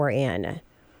market that we're in? I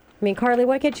mean, Carly,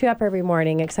 what gets you up every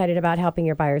morning excited about helping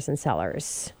your buyers and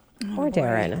sellers?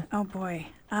 Darren? Oh, boy.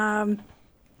 I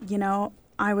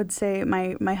would say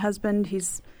my husband,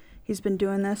 he's been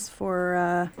doing this for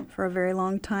a very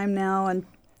long time now, and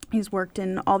he's worked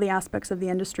in all the aspects of the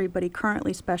industry, but he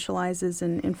currently specializes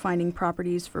in finding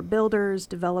properties for builders,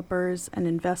 developers, and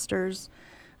investors.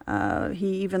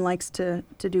 He even likes to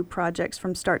do projects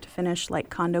from start to finish, like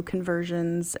condo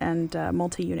conversions and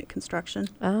multi-unit construction.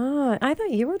 Ah, I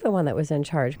thought you were the one that was in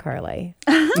charge, Carly.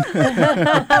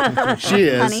 She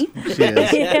is. Honey. She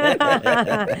is.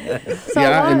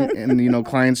 And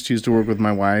clients choose to work with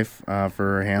my wife for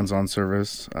her hands-on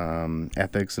service,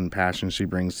 ethics, and passion she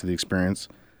brings to the experience.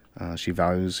 She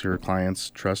values her clients'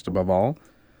 trust above all,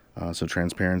 so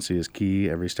transparency is key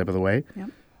every step of the way. Yep.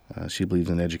 She believes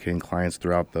in educating clients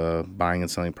throughout the buying and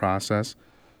selling process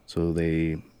so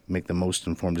they make the most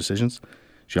informed decisions.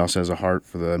 She also has a heart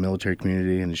for the military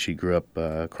community, and she grew up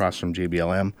across from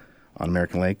JBLM on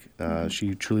American Lake.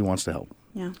 She truly wants to help.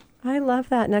 Yeah. I love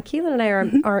that. Now, Keelan and I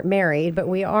aren't married, but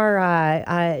we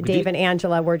are, Dave and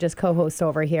Angela, we're just co-hosts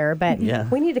over here. But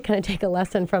we need to kind of take a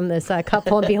lesson from this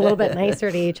couple and be a little bit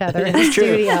nicer to each other in the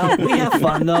studio. We have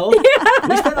fun, though.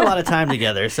 We spend a lot of time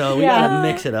together, so we got to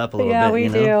mix it up a little bit. Yeah, we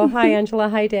do. Hi, Angela.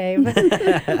 Hi, Dave.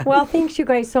 Well, thanks you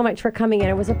guys so much for coming in.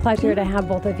 It was a pleasure to have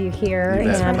both of you here,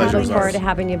 and we look forward to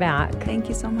having you back. Thank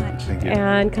you so much. Thank you.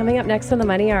 And coming up next on The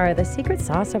Money Hour, the secret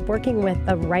sauce of working with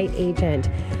the right agent.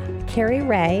 Carrie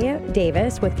Ray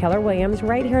Davis with Keller Williams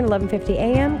right here at 11:50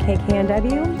 a.m.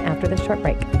 KKNW after this short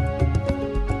break.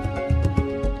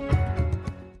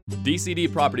 DCD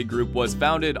Property Group was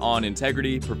founded on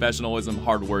integrity, professionalism,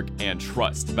 hard work, and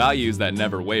trust, values that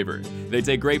never waver. They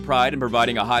take great pride in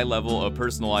providing a high level of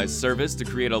personalized service to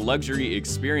create a luxury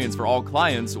experience for all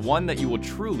clients, one that you will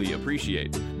truly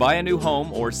appreciate. Buy a new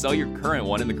home or sell your current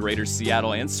one in the greater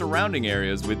Seattle and surrounding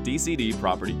areas with DCD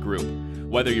Property Group.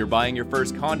 Whether you're buying your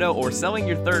first condo or selling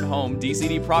your third home,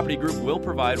 DCD Property Group will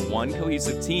provide one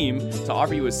cohesive team to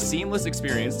offer you a seamless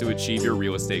experience to achieve your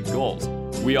real estate goals.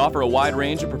 We offer a wide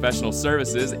range of professional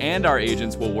services, and our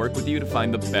agents will work with you to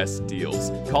find the best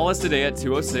deals. Call us today at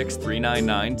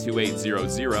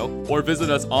 206-399-2800 or visit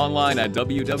us online at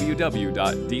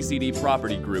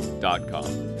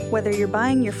www.dcdpropertygroup.com. Whether you're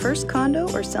buying your first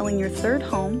condo or selling your third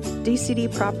home,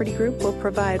 DCD Property Group will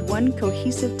provide one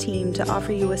cohesive team to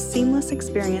offer you a seamless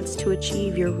experience to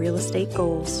achieve your real estate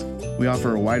goals. We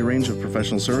offer a wide range of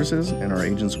professional services, and our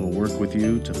agents will work with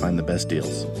you to find the best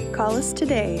deals. Call us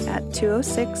today at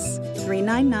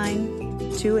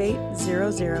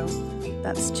 206-399-2800.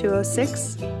 That's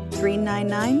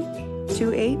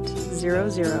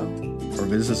 206-399-2800. Or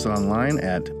visit us online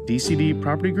at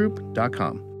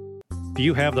dcdpropertygroup.com. Do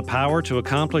you have the power to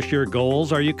accomplish your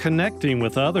goals? Are you connecting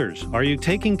with others? Are you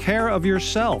taking care of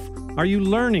yourself? Are you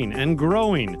learning and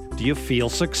growing? Do you feel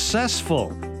successful?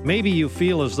 Maybe you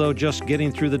feel as though just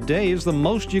getting through the day is the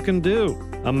most you can do.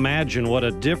 Imagine what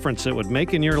a difference it would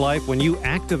make in your life when you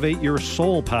activate your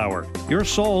soul power. Your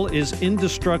soul is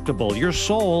indestructible. Your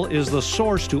soul is the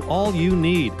source to all you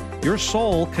need. Your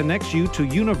soul connects you to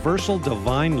universal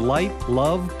divine light,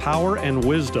 love, power, and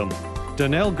wisdom.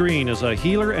 Donnell Green is a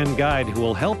healer and guide who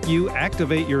will help you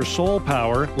activate your soul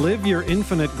power, live your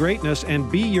infinite greatness,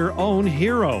 and be your own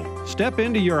hero. Step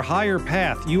into your higher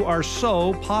path. You are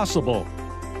so possible.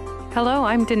 Hello,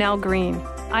 I'm Donnell Green.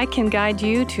 I can guide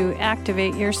you to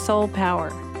activate your soul power.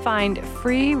 Find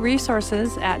free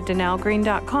resources at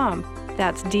DonnellGreen.com.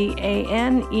 That's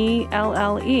DANELLE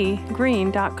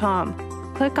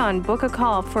green.com. Click on Book a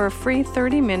Call for a free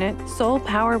 30-minute Soul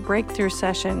Power Breakthrough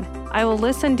session. I will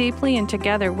listen deeply, and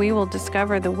together we will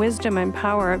discover the wisdom and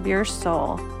power of your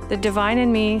soul. The divine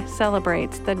in me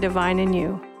celebrates the divine in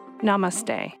you.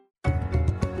 Namaste.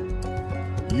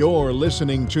 You're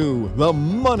listening to The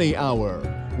Money Hour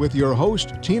with your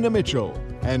host, Tina Mitchell,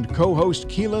 and co-host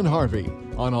Keelan Harvey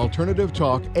on Alternative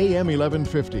Talk AM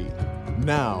 1150.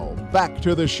 Now, back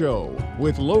to the show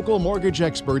with local mortgage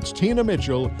experts Tina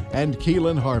Mitchell and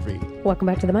Keelan Harvey. Welcome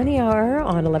back to the Money Hour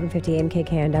on 1150 AM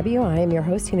KKNW. I am your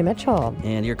host, Tina Mitchell.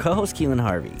 And your co-host, Keelan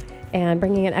Harvey. And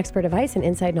bringing in expert advice and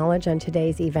inside knowledge on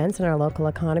today's events in our local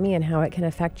economy and how it can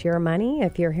affect your money.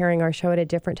 If you're hearing our show at a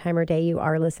different time or day, you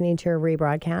are listening to a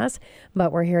rebroadcast.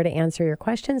 But we're here to answer your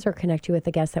questions or connect you with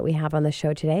the guests that we have on the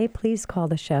show today. Please call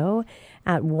the show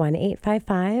at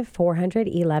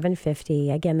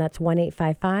 1-855-400-1150. Again, that's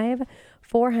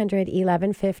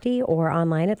 1-855-400-1150 or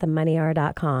online at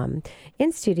themoneyhour.com.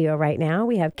 In studio right now,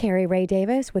 we have Carrie Ray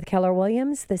Davis with Keller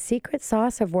Williams, the secret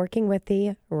sauce of working with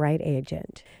the right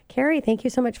agent. Carrie, thank you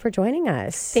so much for joining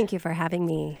us. Thank you for having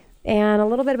me. And a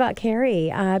little bit about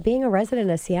Carrie, being a resident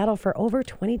of Seattle for over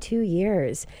 22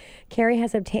 years. Carrie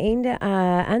has obtained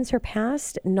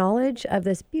unsurpassed knowledge of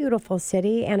this beautiful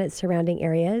city and its surrounding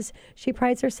areas. She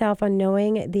prides herself on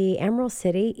knowing the Emerald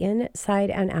City inside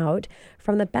and out,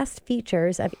 from the best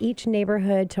features of each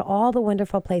neighborhood to all the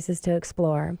wonderful places to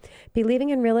explore. Believing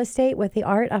in real estate with the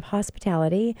art of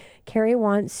hospitality, Carrie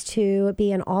wants to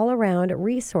be an all-around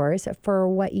resource for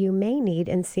what you may need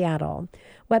in Seattle.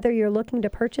 Whether you're looking to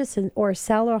purchase or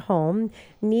sell a home,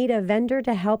 need a vendor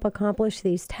to help accomplish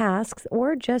these tasks,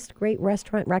 or just great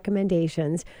restaurant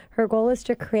recommendations, her goal is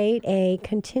to create a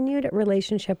continued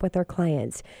relationship with her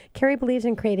clients. Carrie believes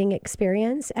in creating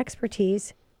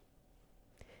expertise.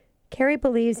 Carrie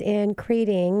believes in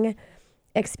creating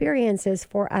experiences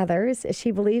for others.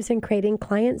 She believes in creating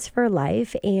clients for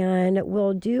life and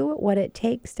will do what it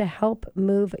takes to help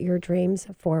move your dreams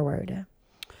forward.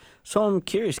 So I'm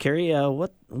curious, Carrie,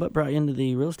 what brought you into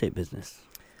the real estate business?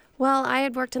 Well, I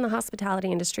had worked in the hospitality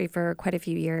industry for quite a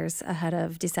few years ahead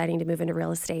of deciding to move into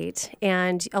real estate.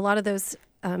 And a lot of those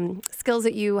skills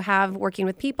that you have working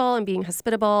with people and being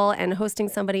hospitable and hosting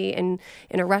somebody in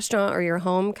a restaurant or your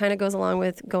home kind of goes along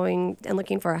with going and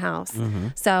looking for a house. Mm-hmm.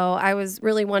 So I was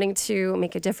really wanting to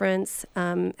make a difference,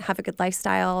 have a good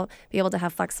lifestyle, be able to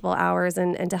have flexible hours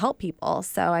and to help people.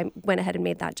 So I went ahead and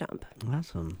made that jump.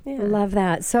 Awesome. Yeah. Love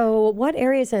that. So what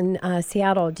areas in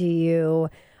Seattle do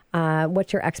you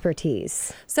what's your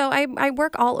expertise? So I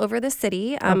work all over the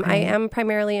city. I am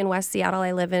primarily in West Seattle.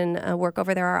 I live and work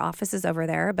over there. Our office is over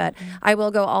there, but I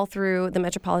will go all through the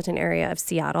metropolitan area of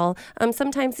Seattle.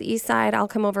 Sometimes the east side, I'll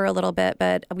come over a little bit,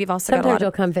 but we've also got a lot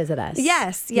you'll come visit us.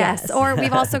 Yes. Or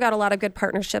we've also got a lot of good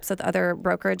partnerships with other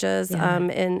brokerages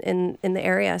in the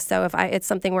area. So if it's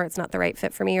something where it's not the right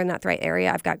fit for me or not the right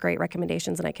area, I've got great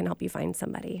recommendations and I can help you find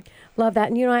somebody. Love that.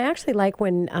 And I actually like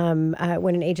when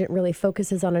an agent really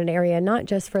focuses on an area, not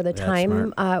just for the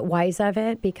time wise of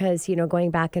it, because, going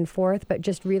back and forth, but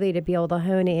just really to be able to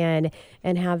hone in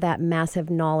and have that massive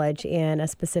knowledge in a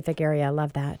specific area. I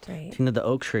love that. Right. Tina, the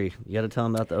oak tree. You got to tell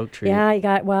them about the oak tree. Yeah,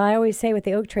 I always say with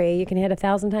the oak tree, you can hit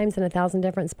 1,000 times in 1,000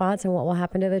 different spots, and what will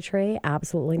happen to the tree?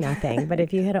 Absolutely nothing. But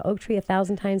if you hit an oak tree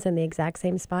 1,000 times in the exact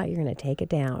same spot, you're going to take it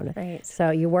down. Right.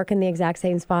 So you work in the exact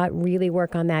same spot, really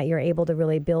work on that. You're able to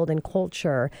really build and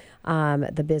culture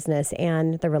the business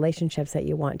and the relationships that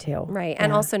you want to. Right.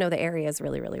 And also know the areas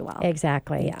really, really well.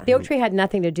 Exactly. Yeah. The oak tree had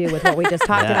nothing to do with what we just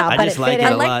talked about, but it fit in.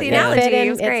 I like the analogy. It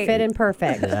was great. It fit in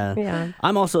perfect. Yeah.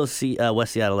 I'm also West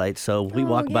Seattleite, so we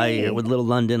walk by with Little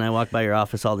London. I walk by your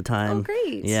office all the time. Oh,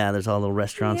 great. Yeah, there's all little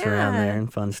restaurants around there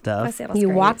and fun stuff. You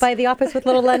walk by the office with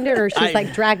Little London, or she's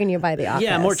like dragging you by the office?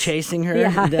 Yeah, more chasing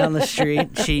her down the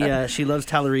street. She loves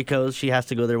Tallaricos. She has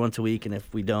to go there once a week, and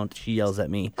if we don't, she yells at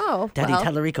me. Oh, Daddy,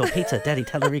 Tallarico pizza. Daddy,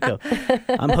 Tallarico.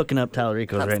 I'm hooking up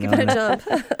Tallaricos heels right Give it a now.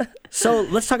 jump. So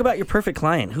let's talk about your perfect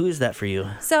client. Who is that for you?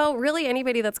 So really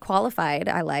anybody that's qualified,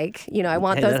 I like. I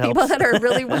want Hey, those that people helps. that are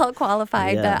really well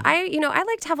qualified. Yeah. But I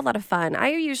like to have a lot of fun.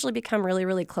 I usually become really,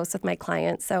 really close with my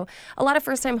clients. So a lot of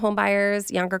first-time home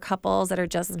buyers, younger couples that are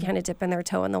just kind of dipping their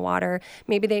toe in the water.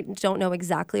 Maybe they don't know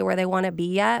exactly where they want to be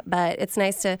yet, but it's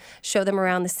nice to show them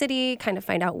around the city, kind of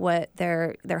find out what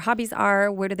their hobbies are,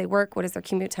 where do they work, what is their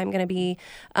commute time going to be.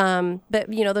 But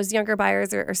those younger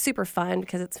buyers are super fun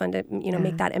because it's fun to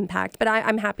make that impact. But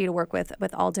I'm happy to work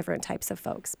with all different types of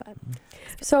folks. But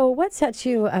So what sets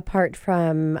you apart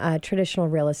from a traditional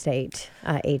real estate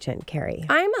agent, Carrie?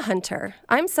 I'm a hunter.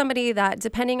 I'm somebody that,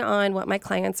 depending on what my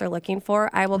clients are looking for,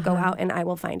 I will go out and I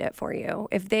will find it for you.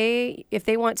 If they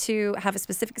want to have a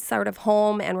specific sort of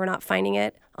home and we're not finding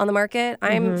it on the market,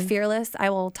 I'm fearless. I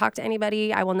will talk to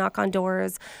anybody. I will knock on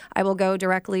doors. I will go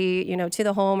directly, to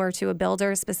the home or to a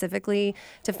builder specifically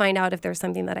to find out if there's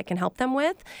something that I can help them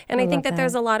with. And I think that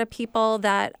there's a lot of people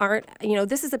that aren't,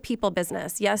 this is a people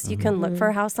business. Yes, you can look for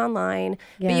a house online,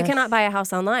 but you cannot buy a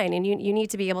house online. And you need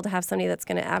to be able to have somebody that's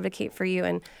going to advocate for you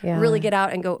and really get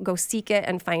out and go seek it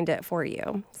and find it for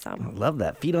you. So I love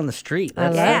that. Feet on the street. I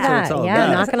love That's what that. it's all Yeah,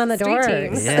 about. knocking on the Street doors.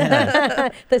 teams. Yeah.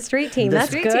 The street team. That's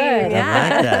street good. team, yeah. I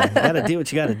like that. Got to do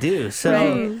what you got to do. So,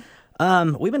 Right.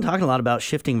 we've been talking a lot about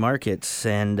shifting markets,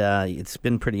 and it's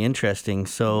been pretty interesting.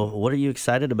 So, what are you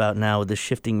excited about now with this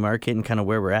shifting market and kind of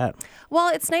where we're at?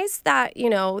 Well, it's nice that,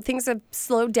 things have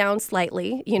slowed down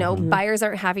slightly. Buyers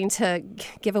aren't having to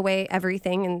give away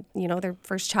everything and, their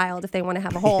first child if they want to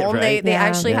have a home. Right. They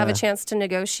actually have a chance to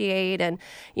negotiate. And,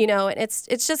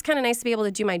 it's just kind of nice to be able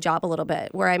to do my job a little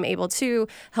bit where I'm able to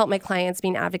help my clients, be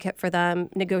an advocate for them,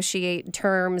 negotiate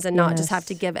terms and not just have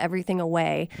to give everything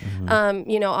away.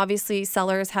 Obviously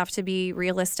sellers have to be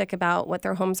realistic about what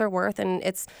their homes are worth. And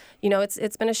it's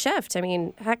been a shift. I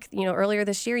mean, heck, earlier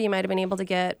this year, you might have been able to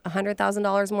get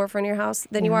 $100,000 more for your house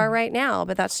than you are right now.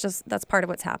 But that's part of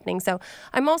what's happening. So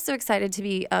I'm also excited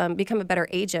to become a better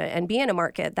agent and be in a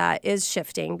market that is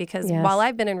shifting because while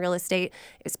I've been in real estate,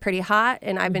 it's pretty hot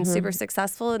and I've been super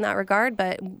successful in that regard.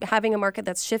 But having a market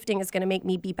that's shifting is going to make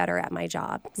me be better at my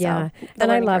job. Yeah, So,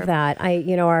 and I love that.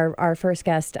 Our first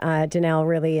guest, Danelle,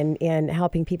 really in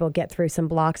helping people get through some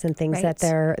blocks and things that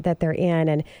they're in,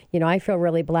 and I feel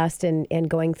really blessed in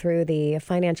going through the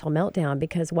financial meltdown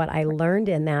because what I learned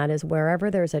in that is wherever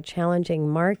there's a challenging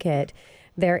market,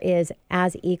 there is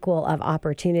as equal of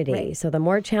opportunity. Right. So the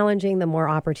more challenging, the more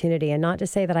opportunity. And not to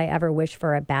say that I ever wish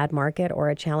for a bad market or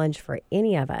a challenge for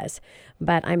any of us,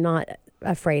 but I'm not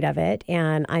afraid of it,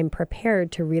 and I'm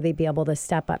prepared to really be able to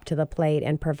step up to the plate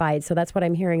and provide. So that's what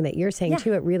I'm hearing that you're saying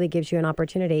too. It really gives you an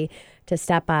opportunity to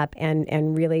step up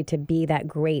and really to be that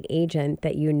great agent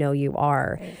that you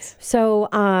are. Right. So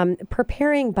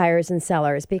preparing buyers and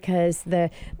sellers, because the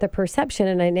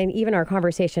perception and even our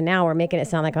conversation now, we're making it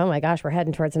sound like, oh my gosh, we're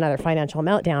heading towards another financial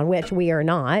meltdown, which we are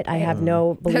not. I have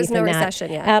no belief There's no in that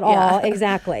recession yet. at all.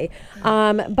 Exactly.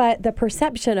 But the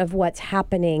perception of what's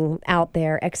happening out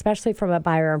there, especially from a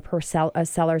buyer and a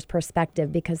seller's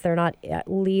perspective, because they're not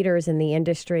leaders in the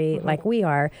industry like we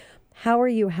are, how are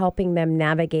you helping them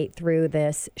navigate through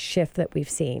this shift that we've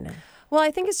seen? Well, I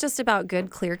think it's just about good,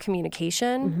 clear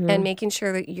communication and making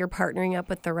sure that you're partnering up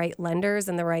with the right lenders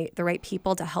and the right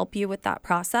people to help you with that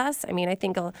process. I mean, I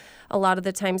think a lot of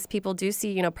the times people do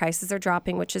see, prices are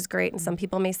dropping, which is great. And some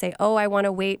people may say, oh, I want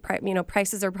to wait.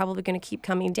 Prices are probably going to keep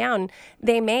coming down.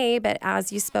 They may, but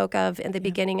as you spoke of in the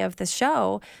beginning of the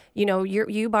show,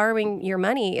 you borrowing your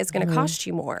money is going to cost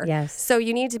you more. Yes. So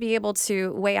you need to be able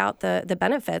to weigh out the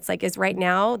benefits. Like, is right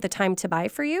now the time to buy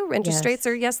for you? Interest rates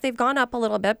are, they've gone up a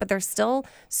little bit, but they're still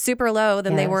super low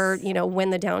than they were,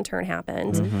 when the downturn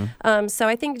happened. So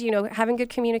I think, having good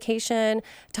communication,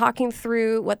 talking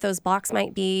through what those blocks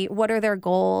might be, what are their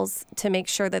goals to make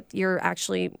sure that you're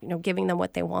actually, giving them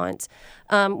what they want.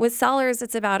 With sellers,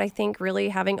 it's about, I think, really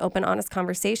having open, honest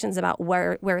conversations about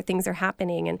where things are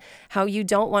happening and how you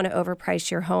don't want to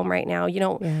overprice your home right now.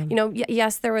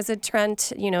 Yes, there was a trend,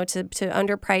 to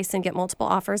underprice and get multiple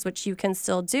offers, which you can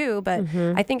still do, but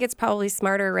I think it's probably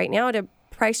smarter right now to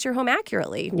price your home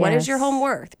accurately. Yes. What is your home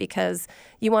worth? Because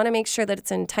you want to make sure that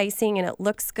it's enticing and it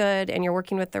looks good and you're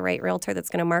working with the right realtor that's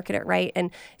going to market it right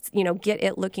and, get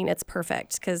it looking it's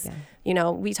perfect. Because,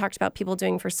 we talked about people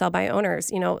doing for sell by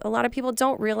owners. A lot of people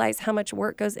don't realize how much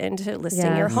work goes into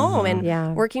listing your home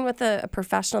and working with a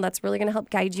professional that's really going to help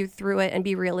guide you through it and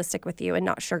be realistic with you and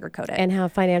not sugarcoat it. And how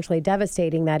financially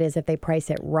devastating that is if they price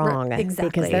it wrong. Exactly.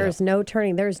 Because there's no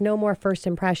turning. There's no more first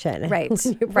impression. Right.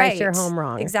 You price your home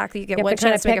wrong. Exactly. You get have one to kind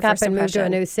going to pick up and move to a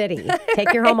new city.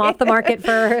 Take your home off the market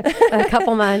for a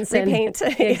couple months. Repaint.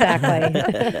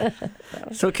 Exactly.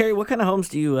 So, Carrie, what kind of homes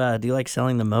do you like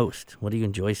selling the most? What do you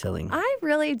enjoy selling? I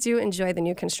really do enjoy the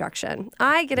new construction.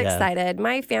 I get excited.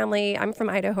 My family, I'm from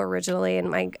Idaho originally,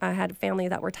 and I had a family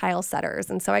that were tile setters.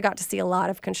 And so I got to see a lot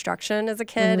of construction as a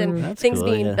kid and things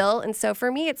being built. And so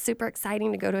for me, it's super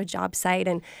exciting to go to a job site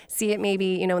and see it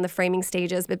maybe, in the framing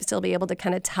stages, but still be able to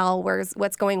kind of tell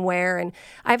what's going where. And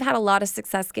I've had a lot of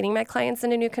success getting my clients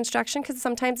into new construction because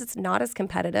sometimes it's not as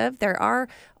competitive. There are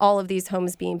all of these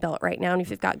homes being built right now. And if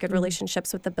you've got good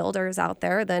relationships with the builders out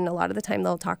there, then a lot of the time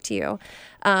they'll talk to you.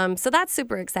 So that's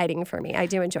super exciting for me. I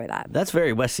do enjoy that. That's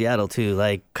very West Seattle too.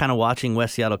 Like kind of watching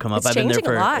West Seattle come up. It's I've been there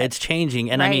changing a lot. It's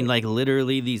changing. And I mean like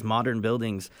literally these modern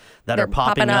buildings that They're are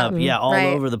popping up. Yeah, all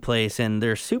Right. over the place. And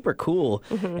they're super cool.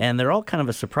 And they're all kind of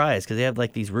a surprise because they have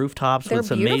like these rooftops They're with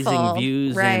some beautiful. amazing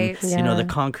views. Right. And, the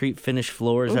concrete finished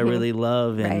floors I really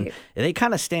love. And Right. they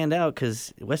kind of stand out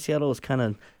because West Seattle is kind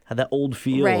of had that old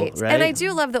feel. Right. Right. And I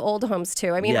do love the old homes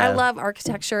too. I mean, I love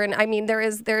architecture, and I mean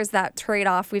there's that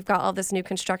trade-off. We've got all this new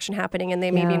construction happening, and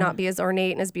they maybe not be as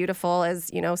ornate and as beautiful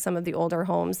as some of the older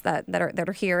homes that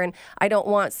are here. And I don't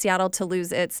want Seattle to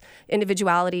lose its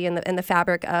individuality and the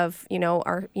fabric of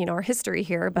our history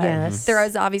here. But there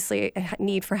is obviously a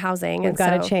need for housing. We've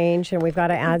got to change, and we've got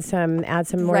to add some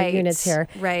more units here.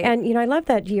 Right. And I love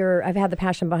that I've had the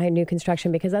passion behind new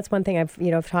construction because that's one thing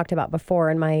I've talked about before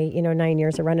in my 9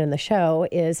 years of running the show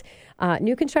is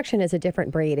new construction is a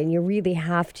different breed, and you really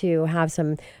have to have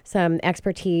some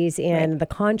expertise in the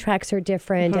contracts are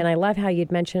different. And I love how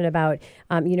you'd mentioned about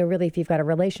really if you've got a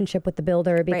relationship with the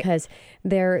builder because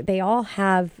they all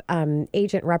have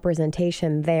agent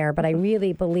representation there. But I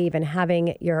really believe in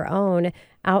having your own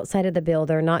outside of the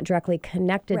builder, not directly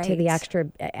connected to the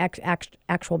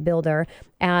actual builder.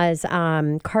 As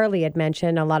Carly had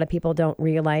mentioned, a lot of people don't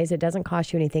realize it doesn't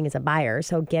cost you anything as a buyer.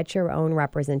 So get your own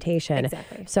representation.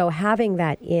 Exactly. So having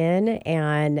that in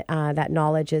and that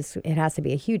knowledge it has to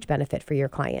be a huge benefit for your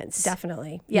clients.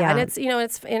 Definitely. Yeah. And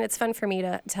it's fun for me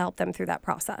to help them through that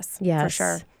process. Yes. For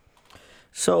sure.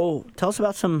 So tell us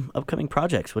about some upcoming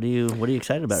projects. What are you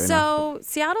excited about right now? So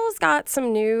Seattle's got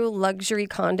some new luxury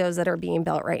condos that are being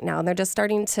built right now, and they're just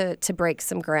starting to break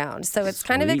some ground. So it's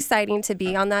kind of exciting to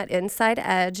be on that inside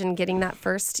edge and getting that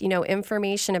first,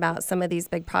 information about some of these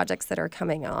big projects that are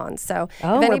coming on. So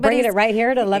we're bringing it right here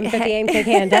at 11:50 a.m.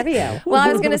 KKNW. Well,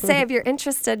 I was going to say, if you're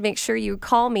interested, make sure you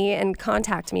call me and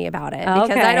contact me about it because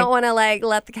I don't want to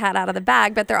let the cat out of the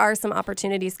bag. But there are some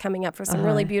opportunities coming up for some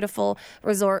really beautiful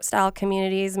resort-style communities.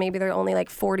 Maybe they're only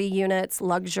 40 units,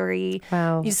 luxury.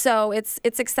 Wow. So it's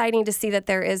exciting to see that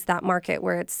there is that market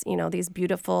where it's, these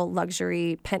beautiful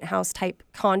luxury penthouse type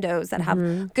condos that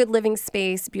have good living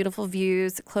space, beautiful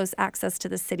views, close access to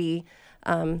the city.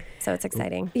 So it's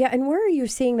exciting. Yeah, and where are you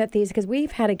seeing that these? Because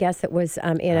we've had a guest that was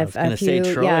in a few.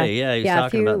 Say Troy. He was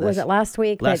talking about this. Was it last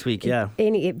week? Last week, yeah.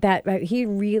 That he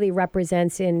really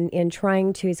represents in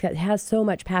trying to. Has so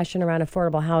much passion around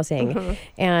affordable housing,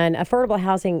 and affordable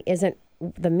housing isn't.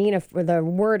 The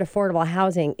word affordable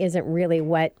housing isn't really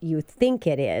what you think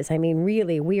it is. I mean,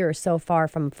 really, we are so far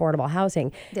from affordable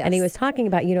housing. Yes. And he was talking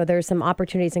about, there's some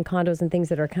opportunities in condos and things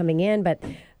that are coming in, but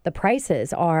the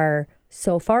prices are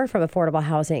so far from affordable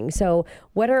housing. So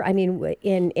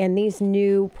in these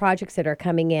new projects that are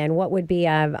coming in, what would be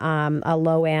a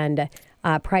low end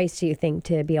price do you think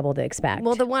to be able to expect?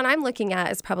 Well, the one I'm looking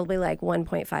at is probably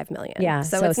 $1.5 million. Yeah,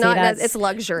 so it's not. It's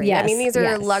luxury. Yes, I mean, these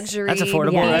are luxury. That's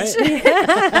affordable, right?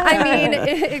 I mean,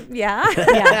 yeah.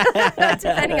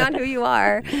 Depending on who you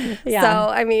are. Yeah. So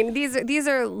I mean, these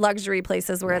are luxury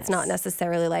places where it's not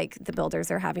necessarily the builders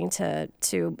are having to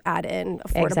add in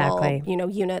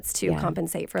affordable units to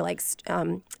compensate for height.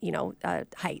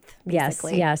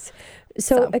 Basically. Yes.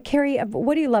 So Carrie,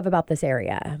 what do you love about this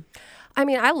area? I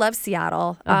mean, I love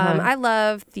Seattle. I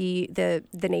love the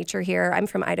nature here. I'm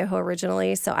from Idaho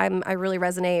originally, so I really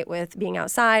resonate with being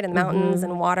outside and mountains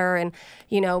and water, and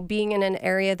being in an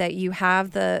area that you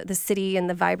have the city and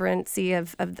the vibrancy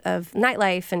of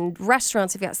nightlife and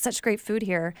restaurants. We've got such great food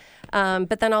here,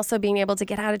 but then also being able to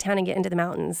get out of town and get into the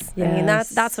mountains. Yes. I mean,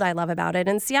 that's what I love about it.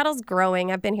 And Seattle's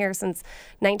growing. I've been here since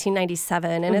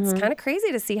 1997, and it's kind of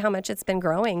crazy to see how much it's been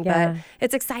growing, but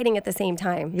it's exciting at the same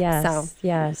time. Yes. So,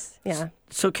 yes. Yeah.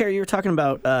 So, Carrie, you were talking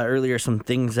about earlier some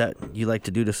things that you like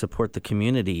to do to support the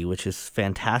community, which is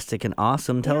fantastic and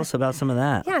awesome. Tell us about some of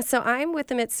that. Yeah, so I'm with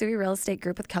the Mitsui Real Estate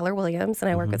Group with Keller Williams,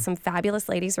 and I work with some fabulous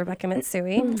ladies, Rebecca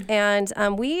Mitsui. And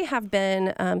we have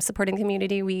been supporting the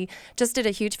community. We just did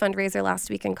a huge fundraiser last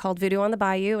weekend called Voodoo on the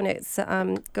Bayou, and it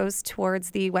goes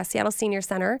towards the West Seattle Senior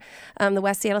Center. The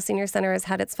West Seattle Senior Center has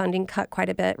had its funding cut quite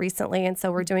a bit recently, and so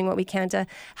we're doing what we can to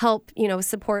help,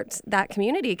 support that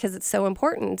community because it's so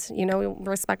important. We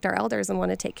respect our elders and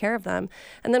want to take care of them.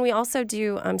 And then we also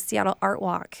do Seattle Art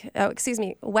Walk,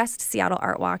 West Seattle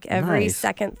Art Walk every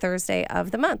second Thursday of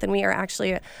the month. And we are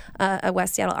actually a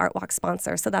West Seattle Art Walk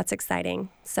sponsor, so that's exciting.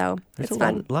 So There's it's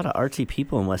fun. A lot of artsy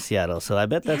people in West Seattle, so I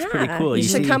bet that's pretty cool. You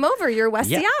should come over. You're West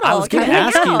Seattle. I was going to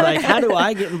ask you, how do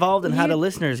I get involved and how do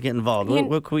listeners get involved?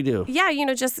 What can we do? Yeah,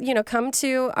 just come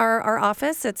to our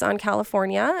office. It's on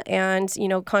California, and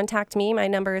contact me. My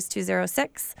number is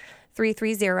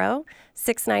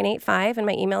 206-330-6985, and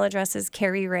my email address is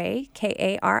Carrie Ray,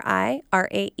 KARIRAE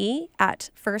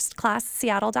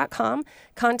 @firstclassseattle.com.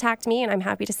 Contact me, and I'm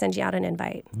happy to send you out an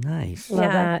invite. Nice.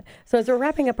 Love that. So as we're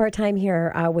wrapping up our time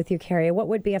here with you, Carrie, what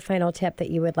would be a final tip that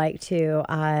you would like to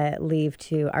leave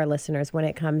to our listeners when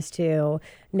it comes to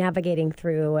navigating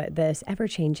through this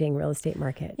ever-changing real estate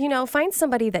market? Find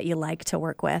somebody that you like to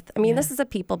work with. I mean, this is a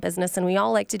people business, and we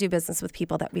all like to do business with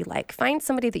people that we like. Find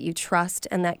somebody that you trust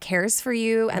and that cares for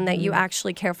you and that you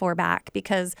actually care for back,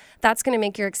 because that's going to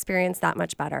make your experience that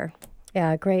much better.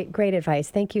 Yeah, great advice.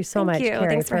 Thank you so much, Carrie,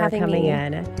 Thanks for having coming me.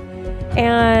 in.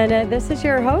 And this is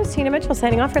your host, Tina Mitchell,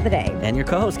 signing off for the day. And your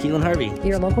co-host, Keelan Harvey.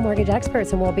 Your local mortgage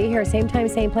experts, and we'll be here same time,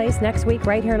 same place next week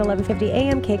right here at 11:50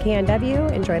 a.m.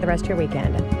 KKNW. Enjoy the rest of your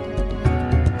weekend.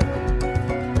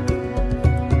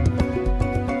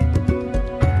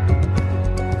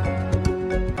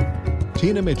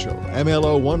 Tina Mitchell,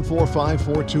 MLO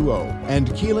 145420, and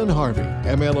Keelan Harvey,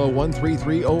 MLO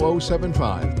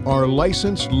 1330075, are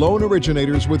licensed loan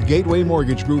originators with Gateway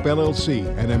Mortgage Group, LLC,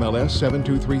 and MLS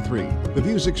 7233. The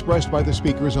views expressed by the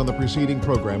speakers on the preceding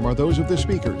program are those of the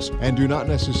speakers and do not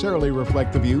necessarily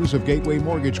reflect the views of Gateway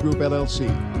Mortgage Group, LLC,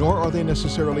 nor are they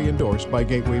necessarily endorsed by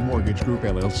Gateway Mortgage Group,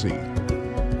 LLC.